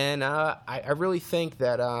 And I really think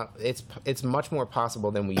that it's much more possible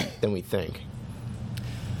than we think.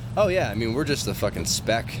 Oh yeah, I mean we're just a fucking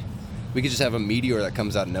speck. We could just have a meteor that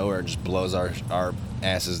comes out of nowhere and just blows our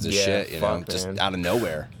asses to shit, just out of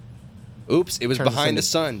nowhere. Oops, it was behind the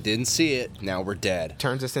sun. Didn't see it. Now we're dead.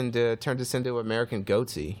 Turns us into American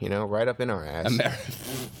Goatsy, right up in our ass.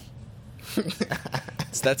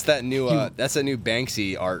 So that's that new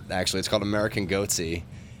Banksy art. Actually, it's called American Goatsy.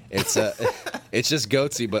 It's just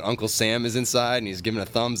Goatsy, but Uncle Sam is inside and he's giving a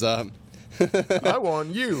thumbs up. I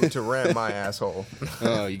want you to ram my asshole.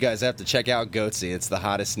 Oh, you guys have to check out Goatsy. It's the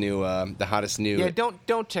hottest new. Yeah,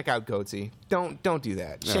 don't check out Goatsy. Don't do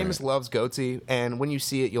that. Seamus loves Goatsy, and when you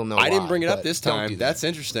see it, you'll know. I didn't bring it up this time. That's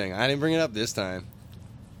interesting. I didn't bring it up this time.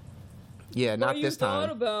 Yeah, not this time.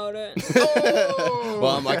 Thought about it. Oh!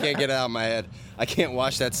 Well, I can't get it out of my head. I can't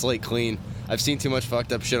wash that slate clean. I've seen too much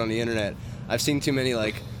fucked up shit on the internet. I've seen too many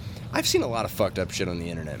I've seen a lot of fucked up shit on the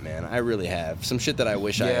internet, man. I really have. Some shit that I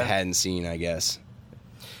wish I hadn't seen, I guess.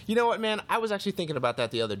 You know what, man? I was actually thinking about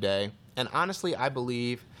that the other day, and honestly, I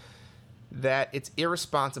believe that it's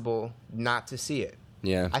irresponsible not to see it.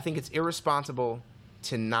 Yeah. I think it's irresponsible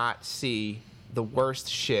to not see the worst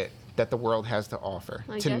shit that the world has to offer.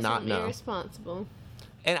 I to guess not I'm know. irresponsible.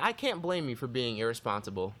 And I can't blame you for being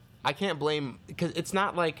irresponsible. I can't blame, because it's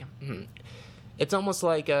not like, it's almost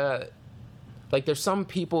like there's some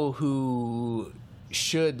people who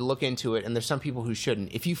should look into it and there's some people who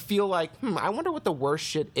shouldn't. If you feel like, I wonder what the worst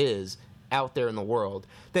shit is out there in the world,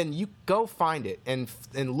 then you go find it and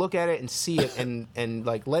look at it and see it and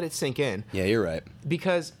like let it sink in. Yeah, you're right.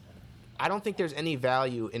 Because I don't think there's any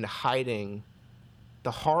value in hiding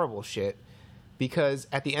the horrible shit, because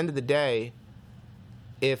at the end of the day,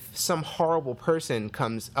 if some horrible person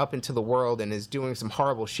comes up into the world and is doing some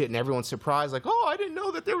horrible shit and everyone's surprised, like, oh, I didn't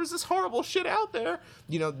know that there was this horrible shit out there,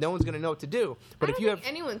 no one's going to know what to do. But I don't think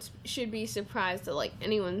anyone should be surprised at,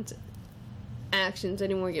 anyone's actions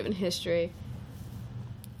anymore given history.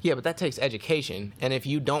 Yeah, but that takes education. And if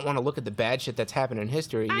you don't want to look at the bad shit that's happened in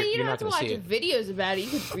history, you're not going to see it. You don't have to watch videos about it.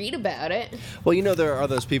 You could read about it. Well, there are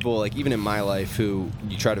those people, even in my life, who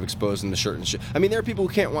you try to expose them to certain shit. I mean, there are people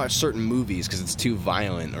who can't watch certain movies because it's too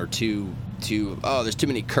violent or there's too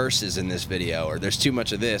many curses in this video, or there's too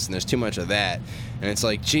much of this and there's too much of that. And it's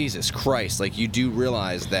like, Jesus Christ, you do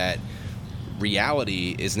realize that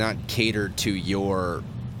reality is not catered to your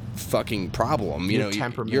fucking problem. Your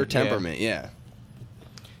temperament. Your temperament, yeah.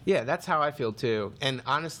 Yeah, that's how I feel too. And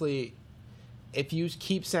honestly, if you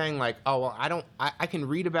keep saying oh, well, I can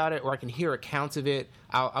read about it or I can hear accounts of it,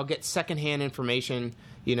 I'll get secondhand information,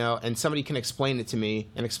 and somebody can explain it to me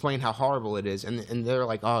and explain how horrible it is. And they're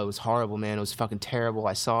like, oh, it was horrible, man. It was fucking terrible.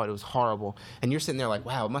 I saw it. It was horrible. And you're sitting there like,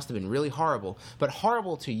 wow, it must have been really horrible. But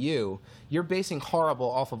horrible to you, you're basing horrible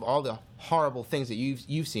off of all the horrible things that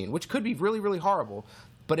you've seen, which could be really, really horrible.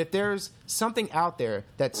 But if there's something out there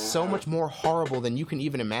that's so much more horrible than you can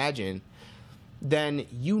even imagine, then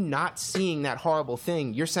you not seeing that horrible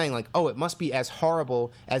thing, you're saying oh, it must be as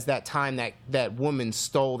horrible as that time that woman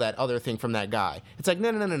stole that other thing from that guy. It's like,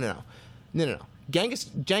 no.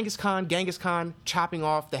 Genghis Khan chopping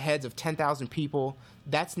off the heads of 10,000 people,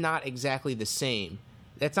 that's not exactly the same.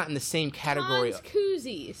 That's not in the same category.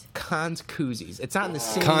 Khan's koozies. It's not in the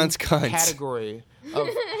same category of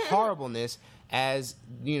horribleness as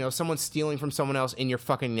someone stealing from someone else in your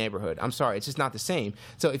fucking neighborhood. I'm sorry, it's just not the same.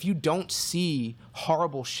 So if you don't see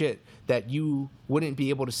horrible shit that you wouldn't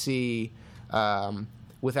be able to see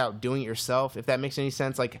without doing it yourself, if that makes any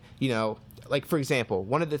sense, like for example,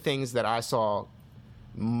 one of the things that I saw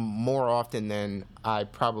more often than I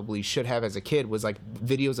probably should have as a kid was like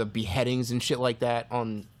videos of beheadings and shit like that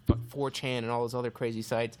on 4chan and all those other crazy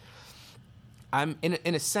sites. I'm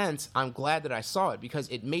in a sense, I'm glad that I saw it because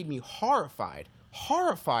it made me horrified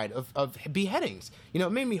of beheadings. You know,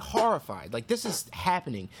 it made me horrified. Like, this is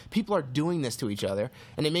happening. People are doing this to each other,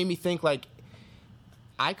 and it made me think like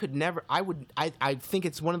I think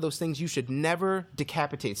it's one of those things you should never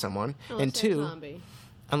decapitate someone.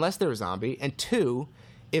 Unless they're a zombie. And two,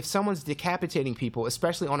 if someone's decapitating people,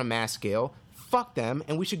 especially on a mass scale, fuck them,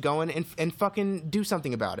 and we should go in and fucking do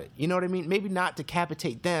something about it. You know what I mean? Maybe not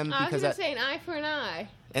decapitate them. I was going to say an eye for an eye.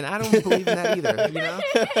 And I don't believe in that either, you know?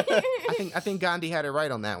 I think Gandhi had it right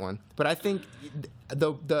on that one. But I think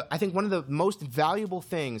I think one of the most valuable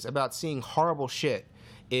things about seeing horrible shit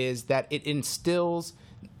is that it instills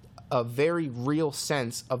a very real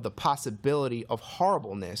sense of the possibility of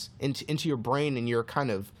horribleness into your brain and your kind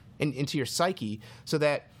of into your psyche, so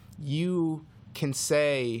that you can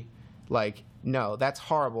say like, no, that's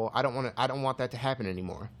horrible. I don't want that to happen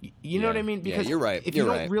anymore. You know what I mean? Because you're right. If you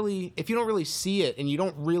don't really see it and you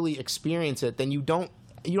don't really experience it, then you don't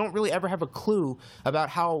really ever have a clue about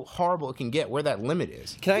how horrible it can get, where that limit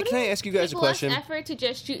is. Can I ask you guys a question? Less effort to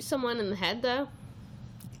just shoot someone in the head, though.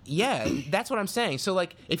 Yeah, that's what I'm saying. So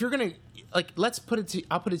like, if you're gonna like, I'll put it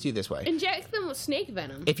to you this way: inject them with snake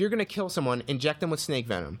venom. If you're gonna kill someone, inject them with snake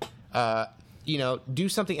venom. You know, do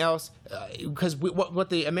something else, because what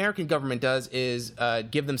the American government does is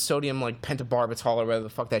give them sodium like pentobarbital or whatever the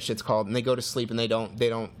fuck that shit's called, and they go to sleep and they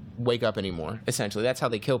don't wake up anymore. Essentially, that's how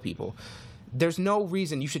they kill people. There's no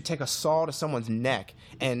reason you should take a saw to someone's neck,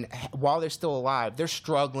 and while they're still alive, they're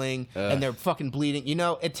struggling and they're fucking bleeding. You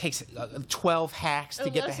know, it takes 12 hacks to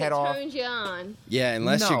get the head off. Turns you on. Yeah,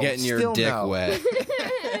 unless you're getting your dick wet.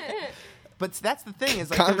 But that's the thing is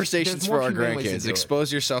like, conversations there's more for our humane ways to grandkids. do it.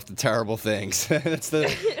 Expose yourself to terrible things. That's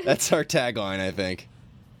our tagline, I think.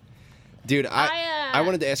 Dude, I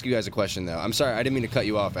wanted to ask you guys a question though. I'm sorry, I didn't mean to cut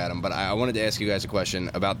you off, Adam, but I wanted to ask you guys a question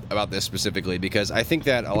about this specifically because I think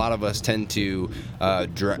that a lot of us tend to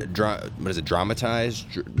dramatize?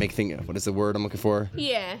 What is the word I'm looking for?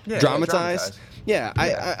 Yeah. Dramatize. Yeah,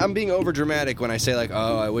 I'm being over dramatic when I say like,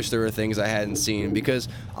 oh, I wish there were things I hadn't seen, because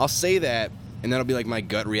I'll say that and that'll be like my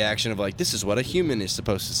gut reaction of like, this is what a human is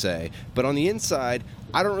supposed to say. But on the inside,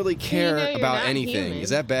 I don't really care about anything. Human.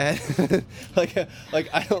 Is that bad? like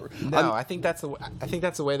I don't. No, I think that's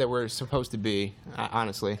the way that we're supposed to be.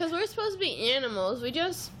 Honestly, because we're supposed to be animals. We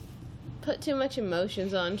just put too much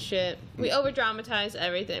emotions on shit. We over dramatize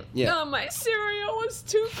everything. Yeah. Oh, my cereal was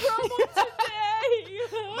too crumbled today.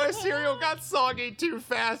 My cereal got soggy too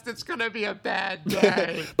fast. It's gonna be a bad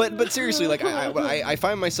day. but seriously, like I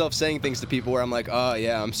find myself saying things to people where I'm like, oh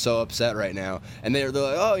yeah, I'm so upset right now, and they're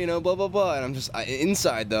like, oh, you know, blah blah blah, and I'm just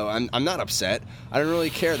inside though, I'm not upset. I don't really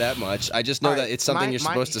care that much. I just know that it's something you're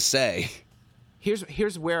supposed to say.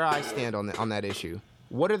 Here's where I stand on that issue.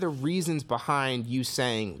 What are the reasons behind you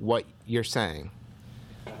saying what you're saying?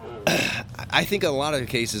 I think in a lot of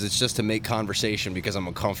cases it's just to make conversation because I'm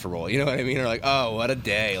uncomfortable. You know what I mean? Or like, oh, what a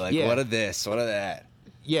day. Like, what a this, what a that.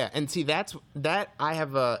 Yeah, and see, that I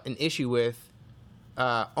have an issue with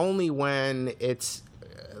only when it's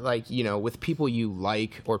like, you know, with people you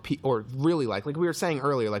like or really like we were saying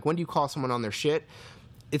earlier, like when do you call someone on their shit?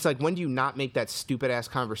 It's like, when do you not make that stupid-ass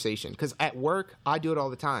conversation? Because at work, I do it all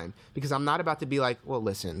the time. Because I'm not about to be like, well,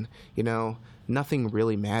 listen, you know, nothing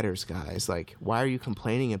really matters, guys. Like, why are you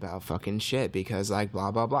complaining about fucking shit? Because, like,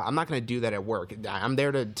 blah, blah, blah. I'm not going to do that at work. I'm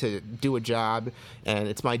there to do a job, and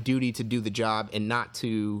it's my duty to do the job and not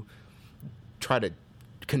to try to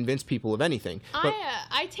convince people of anything. But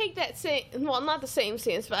I take that same, well, not the same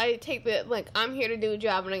stance, but I take that, like, I'm here to do a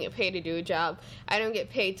job and I get paid to do a job. I don't get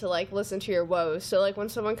paid to, like, listen to your woes. So, like, when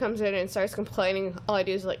someone comes in and starts complaining, all I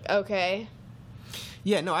do is, like, okay.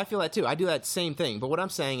 Yeah, no, I feel that too. I do that same thing. But what I'm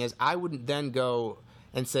saying is, I wouldn't then go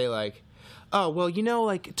and say, like, oh, well, you know,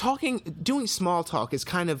 like, doing small talk is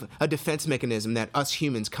kind of a defense mechanism that us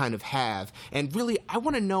humans kind of have. And really, I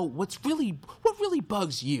want to know what really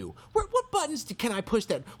bugs you. What buttons can I push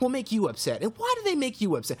that will make you upset? And why do they make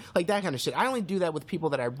you upset? Like, that kind of shit. I only do that with people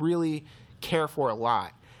that I really care for a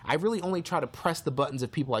lot. I really only try to press the buttons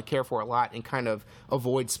of people I care for a lot and kind of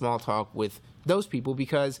avoid small talk with those people,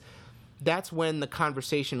 because that's when the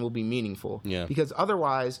conversation will be meaningful. Yeah. Because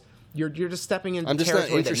otherwise, you're just stepping into I'm just not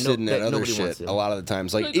territory interested in that other shit a lot of the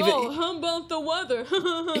times. Like even, how about the weather?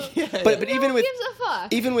 but even with gives a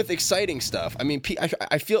fuck? Even with exciting stuff, I mean,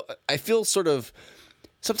 I feel sort of.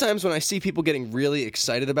 Sometimes when I see people getting really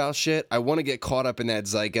excited about shit, I want to get caught up in that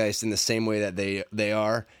zeitgeist in the same way that they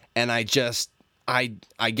are, and I guess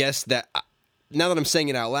that now that I'm saying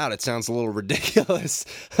it out loud, it sounds a little ridiculous.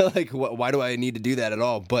 Like, why do I need to do that at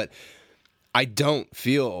all? But I don't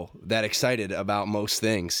feel that excited about most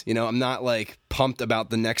things. You know, I'm not like pumped about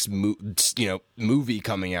the next movie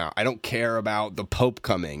coming out. I don't care about the Pope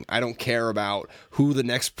coming. I don't care about who the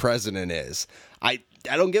next president is. I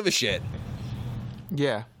don't give a shit.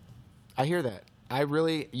 Yeah, I hear that. I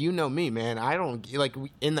really, you know me, man. I don't, like,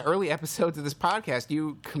 in the early episodes of this podcast,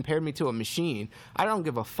 you compared me to a machine. I don't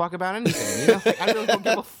give a fuck about anything, you know? Like, I really don't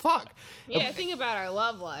give a fuck. Yeah, think about our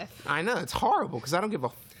love life. I know, it's horrible, because I don't give a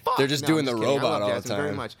fuck. They're just doing the kidding. robot I love all the Jasmine very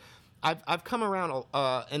time. much. I've come around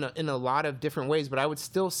in a lot of different ways, but I would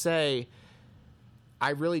still say I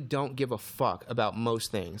really don't give a fuck about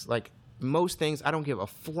most things. Like, most things I don't give a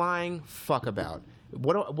flying fuck about.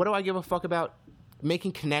 What do I give a fuck about?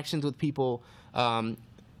 Making connections with people,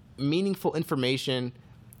 meaningful information,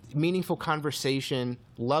 meaningful conversation,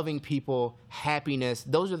 loving people, happiness.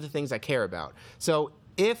 Those are the things I care about. So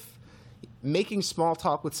if making small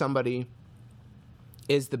talk with somebody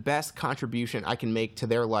is the best contribution I can make to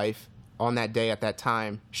their life on that day at that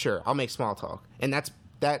time, sure, I'll make small talk. And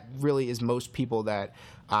that really is most people that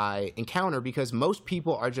I encounter, because most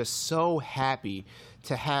people are just so happy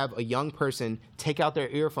to have a young person take out their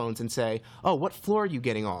earphones and say, oh, what floor are you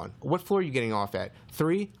getting on? What floor are you getting off at?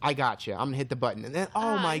 3? I got you. I'm going to hit the button. And then,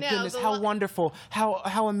 oh, my goodness, how wonderful.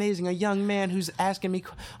 How amazing. A young man who's asking me,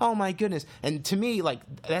 oh, my goodness. And to me, like,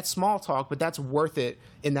 that's small talk, but that's worth it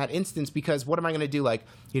in that instance, because what am I going to do? Like,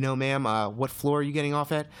 you know, ma'am, what floor are you getting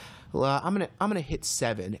off at? Well, I'm gonna hit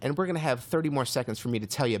 7, and we're gonna have 30 more seconds for me to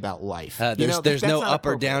tell you about life. There's no up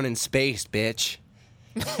or down in space, bitch.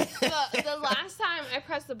 The last time I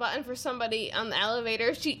pressed the button for somebody on the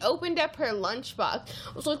elevator, she opened up her lunchbox.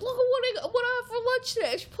 I was like, look at what I have for lunch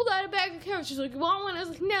today. She pulled out a bag of carrots. She's like, you want one? I was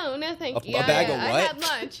like, no, thank you. A bag of what? I had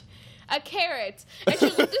lunch. A carrot. And she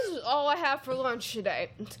was like, this is all I have for lunch today.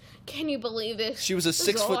 Can you believe this? She was a This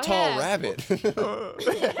is all 6 foot I tall have. rabbit.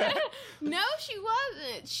 No, she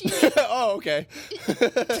wasn't. She Oh, okay.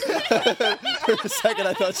 For a second,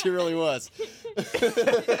 I thought she really was. it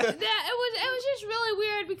was just really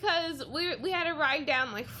weird, because we had to ride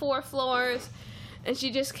down like 4 floors, and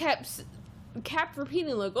she just kept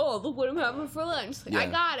repeating, like, oh, look what I'm having for lunch. Like, Yeah. I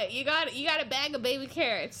got it. You got a bag of baby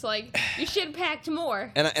carrots. Like, you should have packed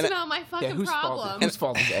more. And It's not my fucking whose problem. Whose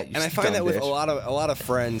fault is that? You And I find dumb that with bitch. a lot of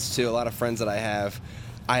friends too. A lot of friends that I have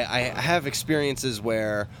have experiences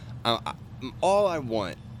where all I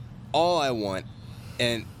want,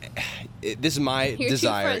 and this is my Your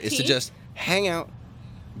desire, two front is to teeth? just hang out,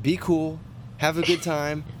 be cool, have a good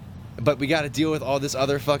time. But we got to deal with all this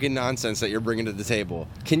other fucking nonsense that you're bringing to the table.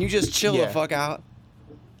 Can you just chill Yeah. the fuck out?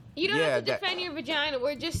 You don't Yeah, have to that- defend your vagina.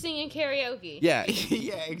 We're just singing karaoke. Yeah.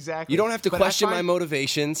 Yeah, exactly. You don't have to But I question my find-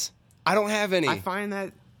 motivations. I don't have any. I find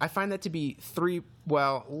that to be 3.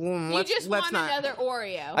 Well, You let's just let's want not. another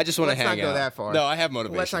Oreo. I just want to Let's hang not go out. that far. No, I have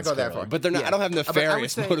motivations. Let's not go that clearly, far. But they're not. Yeah. I don't have But I would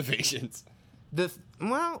nefarious say- motivations.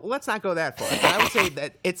 Well, let's not go that far. I would say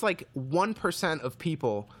that it's like 1% of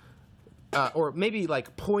people, or maybe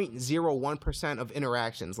like 0.01% of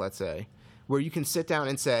interactions, let's say, where you can sit down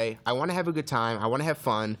and say, I want to have a good time, I want to have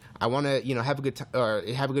fun, I want to, have a good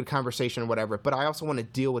have a good conversation or whatever, but I also want to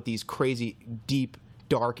deal with these crazy, deep,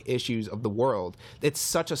 dark issues of the world. It's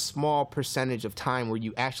such a small percentage of time where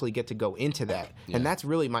you actually get to go into that. And that's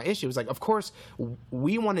really my issue. It's like, of course,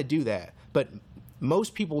 we want to do that, but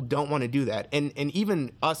most people don't want to do that. And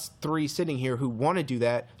even us 3 sitting here who want to do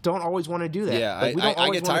that don't always want to do that. Yeah, Like, we don't I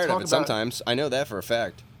always get wanna tired of talk it about- sometimes. I know that for a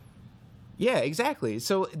fact. Yeah, exactly.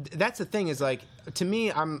 So that's the thing, is like, to me,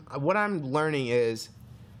 what I'm learning is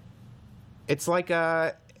it's like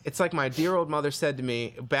my dear old mother said to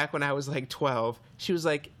me back when I was like 12. She was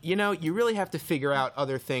like, you really have to figure out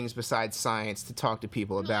other things besides science to talk to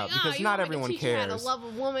people about, Like, because you not want me to everyone teach you how cares. to love a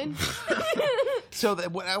woman. So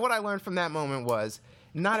what I learned from that moment was,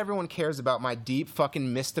 not everyone cares about my deep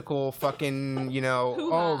fucking mystical fucking,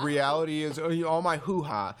 Hoo-ha. reality is all my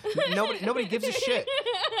hoo-ha. Nobody gives a shit.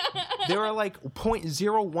 There are like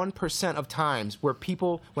 0.01% of times where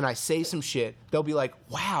people, when I say some shit, they'll be like,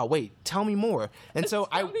 wow, wait, tell me more. And so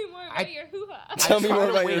Tell me more about your hoo-ha. Tell me try more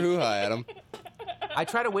to about your wait. hoo-ha, Adam. I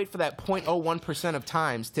try to wait for that 0.01% of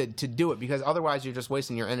times to do it, because otherwise you're just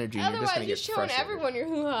wasting your energy. And you're just Otherwise, gonna you're get showing frustrated. everyone your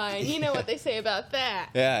hoo-ha, and you know what they say about that.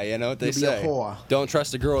 Yeah, you know what they You be a say. whore. Don't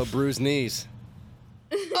trust a girl with bruised knees.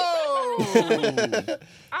 I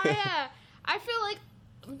feel like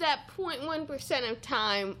that 0.1% of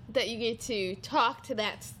time that you get to talk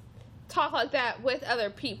like that with other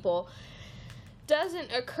people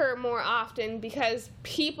doesn't occur more often, because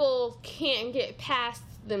people can't get past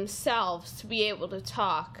themselves to be able to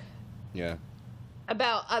talk. Yeah.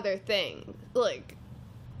 about other things, like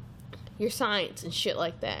your science and shit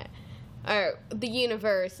like that, or the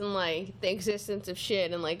universe and like the existence of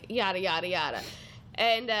shit and like yada yada yada.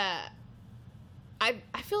 And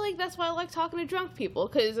I feel like that's why I like talking to drunk people,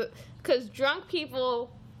 because drunk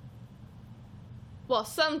people, well,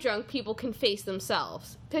 some drunk people can face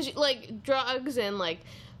themselves, because like drugs and like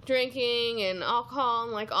drinking and alcohol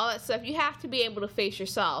and like all that stuff, you have to be able to face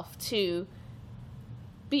yourself to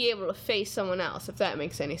be able to face someone else, if that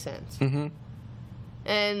makes any sense. Mm-hmm.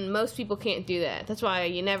 And most people can't do that. That's why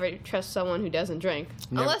you never trust someone who doesn't drink.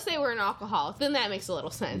 Never. Unless they were an alcoholic. Then that makes a little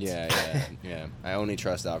sense. Yeah. I only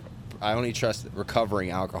trust recovering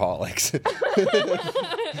alcoholics.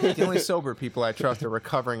 The only sober people I trust are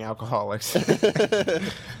recovering alcoholics.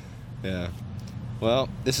 Yeah. Well,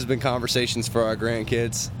 this has been Conversations for Our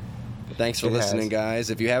Grandkids. Thanks for listening, guys.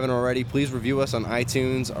 If you haven't already, please review us on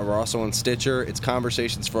iTunes. We're also on Stitcher. It's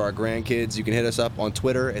Conversations for Our Grandkids. You can hit us up on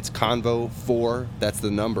Twitter. It's Convo4. That's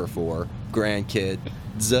the number 4. Grandkids.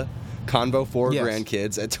 Convo4 Yes.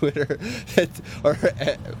 Grandkids at Twitter.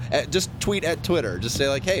 Just tweet at Twitter. Just say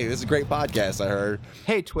like, hey, this is a great podcast I heard.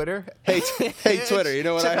 Hey, Twitter. Hey, Twitter, you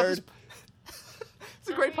know what I heard? It's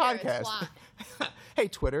a great You're a podcast. twat. Hey,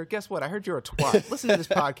 Twitter, guess what? I heard you're a twat. Listen to this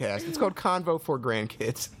podcast. It's called Convo for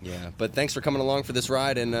Grandkids. Yeah, but thanks for coming along for this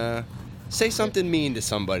ride, and say something mean to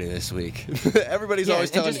somebody this week. Everybody's always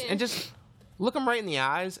telling and just look them right in the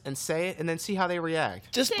eyes and say it, and then see how they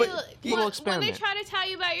react. just Say, but look, little when experiment. they try to tell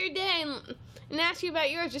you about your day and ask you about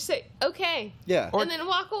yours, just say, okay. yeah. And then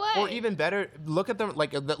walk away. Or even better, look at them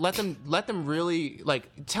like let them really like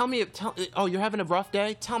tell. Oh, you're having a rough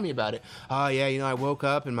day? Tell me about it. Oh yeah, I woke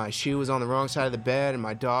up and my shoe was on the wrong side of the bed and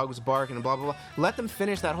my dog was barking and blah blah blah. Let them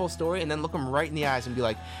finish that whole story and then look them right in the eyes and be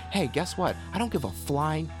like, hey, guess what? I don't give a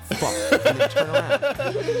flying fuck. And then turn around.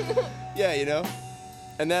 Yeah,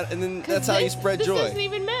 and then that's how you spread this joy. doesn't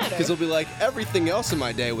even matter. Because it'll be like, everything else in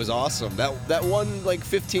my day was awesome. That one like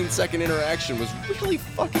 15-second interaction was really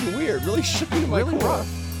fucking weird. Really shook me to my Really core.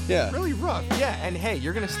 rough. Yeah. Really rough. Yeah, and hey,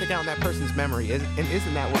 you're gonna stick out in that person's memory, and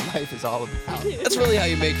isn't that what life is all about? That's really how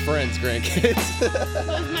you make friends, grandkids.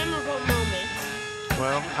 Those memorable moments.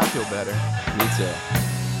 Well, I feel better. Me too.